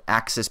of both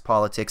Axis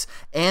politics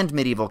and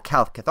medieval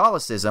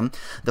Catholicism,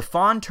 the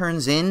Faun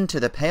turns into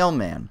the Pale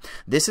Man.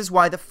 This is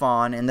why the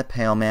Faun and the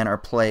Pale Man are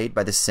played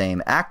by the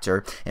same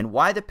actor, and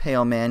why the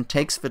Pale Man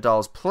takes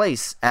Vidal's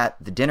place at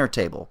the dinner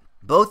table.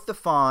 Both the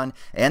Faun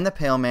and the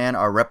Pale Man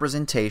are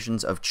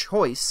representations of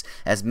choice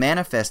as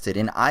manifested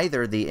in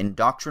either the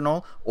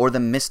indoctrinal or the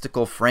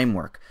mystical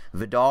framework.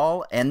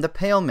 Vidal and the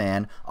Pale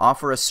Man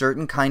offer a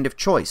certain kind of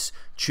choice.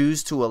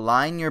 Choose to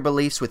align your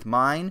beliefs with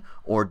mine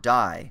or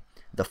die.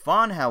 The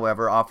Faun,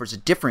 however, offers a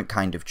different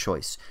kind of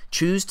choice.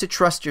 Choose to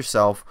trust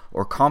yourself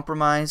or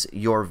compromise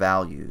your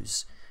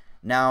values.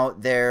 Now,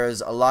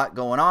 there's a lot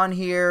going on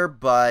here,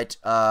 but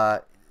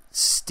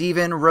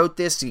Steven wrote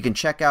this. You can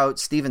check out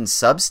Steven's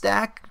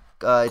Substack.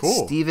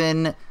 Cool.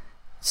 Steven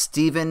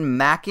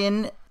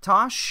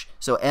Mackintosh,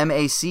 so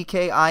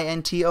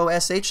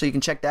MACKINTOSH. So you can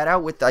check that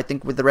out with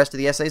the rest of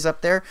the essays up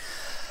there.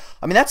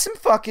 I mean, I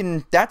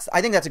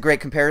think that's a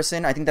great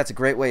comparison. I think that's a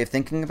great way of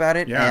thinking about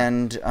it. Yeah.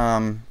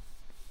 And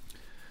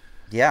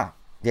yeah.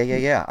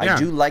 I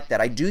do like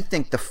that. I do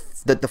think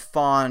that the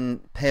Faun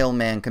Pale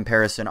Man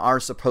comparison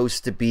are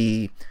supposed to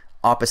be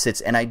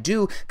opposites. And I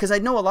do, because I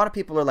know a lot of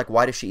people are like,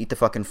 why does she eat the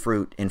fucking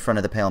fruit in front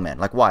of the pale man?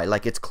 Like, why?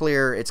 Like, it's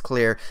clear.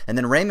 And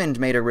then Raymond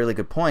made a really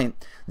good point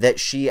that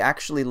she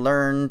actually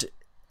learned,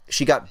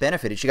 she got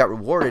benefited, she got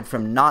rewarded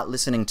from not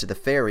listening to the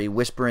fairy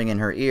whispering in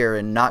her ear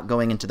and not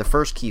going into the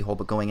first keyhole,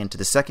 but going into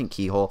the second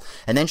keyhole.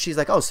 And then she's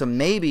like, oh, so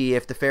maybe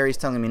if the fairy's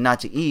telling me not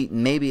to eat,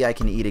 maybe I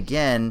can eat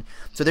again.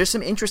 So there's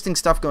some interesting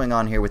stuff going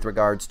on here with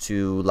regards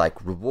to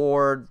like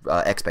reward,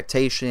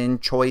 expectation,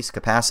 choice,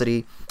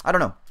 capacity. I don't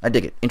know. I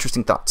dig it.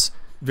 Interesting thoughts.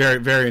 Very,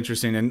 very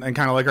interesting, and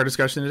kind of like our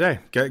discussion today.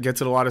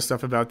 Gets at a lot of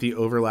stuff about the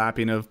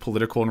overlapping of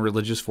political and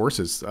religious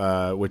forces,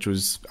 which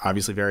was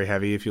obviously very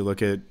heavy if you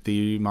look at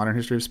the modern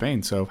history of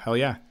Spain. So, hell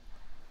yeah.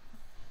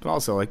 But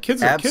also, like,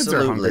 kids are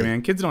hungry,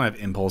 man. Kids don't have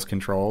impulse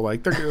control.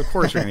 Like, of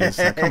course you're going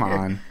to come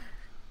on.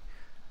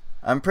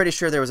 I'm pretty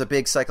sure there was a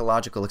big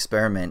psychological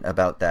experiment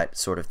about that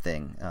sort of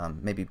thing.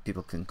 Maybe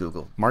people can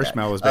Google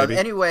marshmallows, that. baby.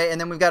 Anyway,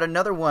 and then we've got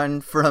another one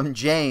from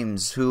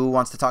James, who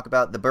wants to talk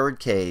about the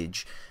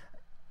birdcage.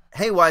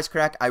 Hey,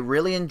 Wisecrack, I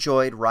really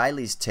enjoyed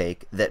Riley's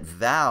take that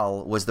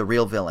Val was the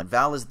real villain.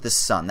 Val is the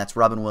son. That's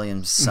Robin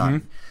Williams'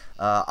 son.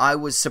 I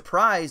was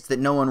surprised that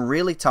no one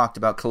really talked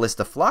about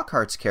Callista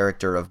Flockhart's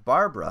character of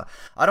Barbara.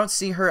 I don't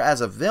see her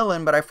as a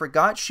villain, but I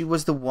forgot she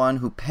was the one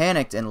who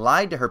panicked and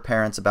lied to her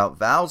parents about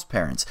Val's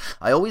parents.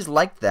 I always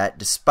liked that.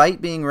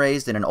 Despite being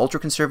raised in an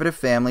ultra-conservative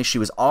family, she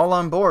was all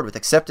on board with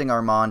accepting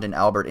Armand and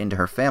Albert into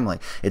her family.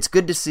 It's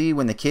good to see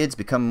when the kids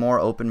become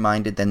more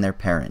open-minded than their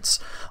parents.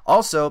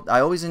 Also, I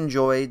always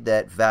enjoyed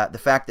that the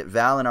fact that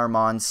Val and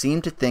Armand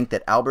seemed to think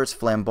that Albert's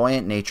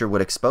flamboyant nature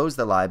would expose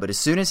the lie, but as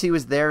soon as he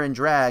was there in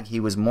drag,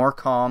 he was more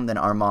calm than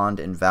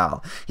Armand and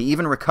Val. He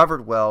even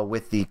recovered well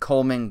with the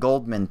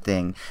Coleman-Goldman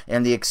thing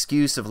and the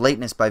excuse of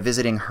lateness by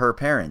visiting her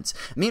parents.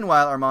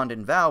 Meanwhile, Armand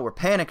and Val were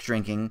panic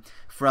drinking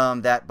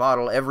from that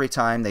bottle every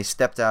time they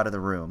stepped out of the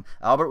room.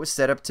 Albert was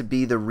set up to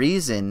be the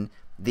reason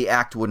the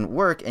act wouldn't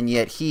work, and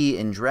yet he,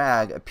 in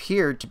drag,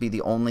 appeared to be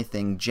the only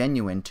thing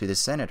genuine to the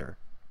senator.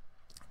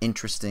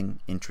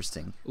 Interesting.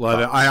 Love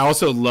it. I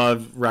also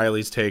love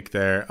Riley's take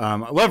there. I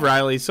love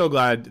Riley. So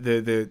glad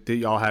that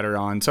y'all had her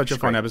on. Such a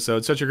fun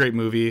episode. Such a great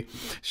movie.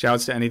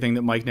 Shouts to anything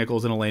that Mike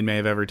Nichols and Elaine May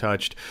have ever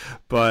touched.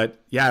 But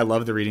yeah, I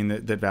love the reading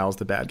that Val's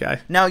the bad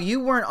guy. Now,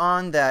 you weren't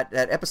on that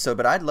episode,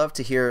 but I'd love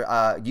to hear,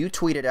 you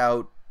tweeted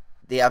out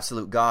the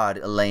absolute god,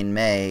 Elaine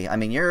May. I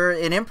mean, you're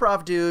an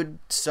improv dude,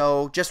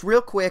 so just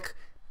real quick,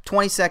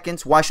 20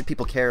 seconds. Why should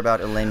people care about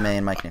Elaine May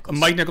and Mike Nichols?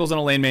 Mike Nichols and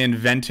Elaine May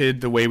invented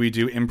the way we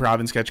do improv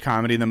and sketch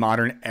comedy in the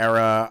modern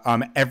era.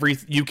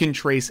 You can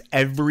trace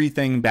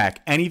everything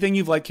back. Anything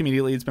you've liked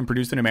comedically that's been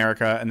produced in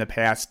America in the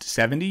past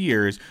 70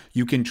 years,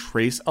 you can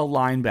trace a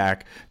line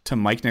back to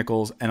Mike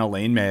Nichols and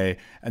Elaine May,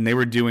 and they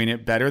were doing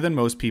it better than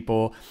most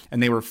people,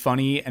 and they were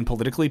funny and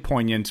politically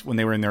poignant when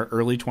they were in their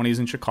early 20s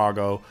in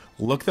Chicago.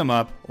 Look them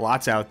up.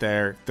 Lots out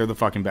there. They're the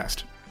fucking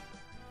best.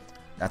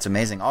 That's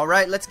amazing. All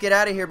right, let's get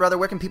out of here, brother.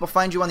 Where can people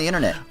find you on the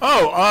internet?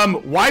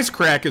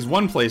 Wisecrack is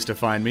one place to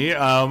find me.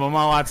 I'm on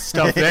lots of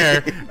stuff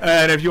there.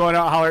 And if you want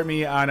to holler at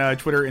me on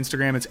Twitter,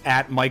 Instagram, it's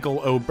at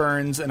Michael O.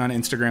 Burns. And on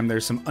Instagram,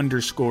 there's some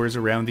underscores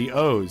around the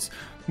O's.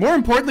 More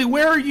importantly,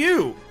 where are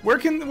you? Where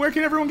can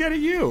everyone get at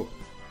you?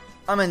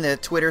 I'm in the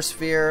Twitter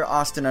sphere,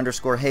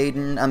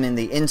 Austin_Hayden. I'm in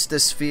the Insta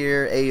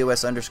sphere,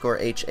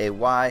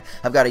 AUS_HAY.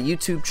 I've got a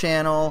YouTube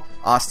channel,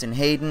 Austin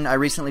Hayden. I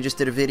recently just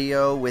did a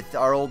video with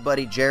our old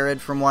buddy Jared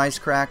from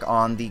Wisecrack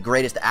on the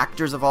greatest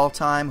actors of all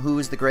time. Who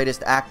is the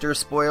greatest actor?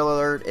 Spoiler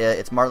alert,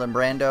 it's Marlon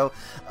Brando.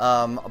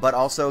 But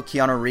also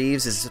Keanu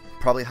Reeves is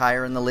probably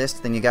higher in the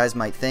list than you guys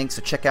might think,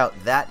 so check out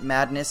that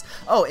madness.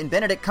 Oh, and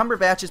Benedict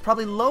Cumberbatch is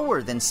probably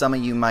lower than some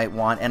of you might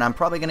want, and I'm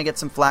probably going to get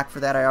some flack for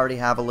that. I already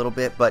have a little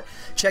bit, but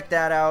check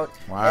that out.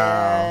 Wow.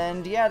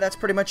 And yeah, that's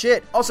pretty much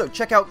it. Also,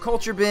 check out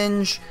Culture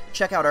Binge.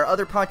 Check out our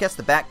other podcast,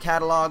 the back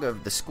catalog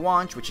of The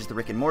Squanch, which is the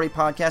Rick and Morty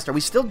podcast. Are we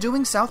still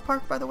doing South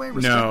Park, by the way?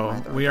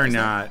 No, we are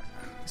not.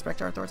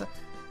 Respect our authority.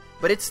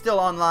 But it's still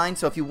online,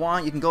 so if you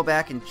want, you can go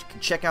back and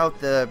check out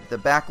the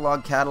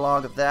backlog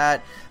catalog of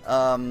that.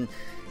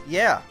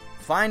 Yeah.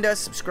 Find us,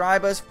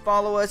 subscribe us,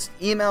 follow us,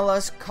 email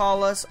us,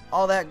 call us,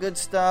 all that good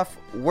stuff.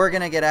 We're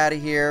going to get out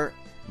of here.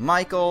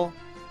 Michael,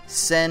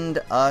 send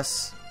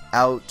us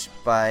out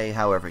by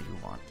however you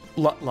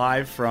want.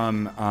 Live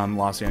from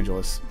Los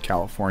Angeles,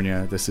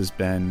 California. This has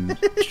been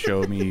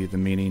Show Me the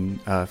Meaning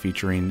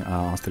featuring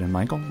Austin and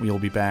Michael. We'll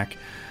be back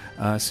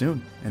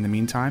soon. In the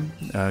meantime,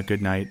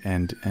 good night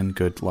and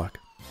good luck.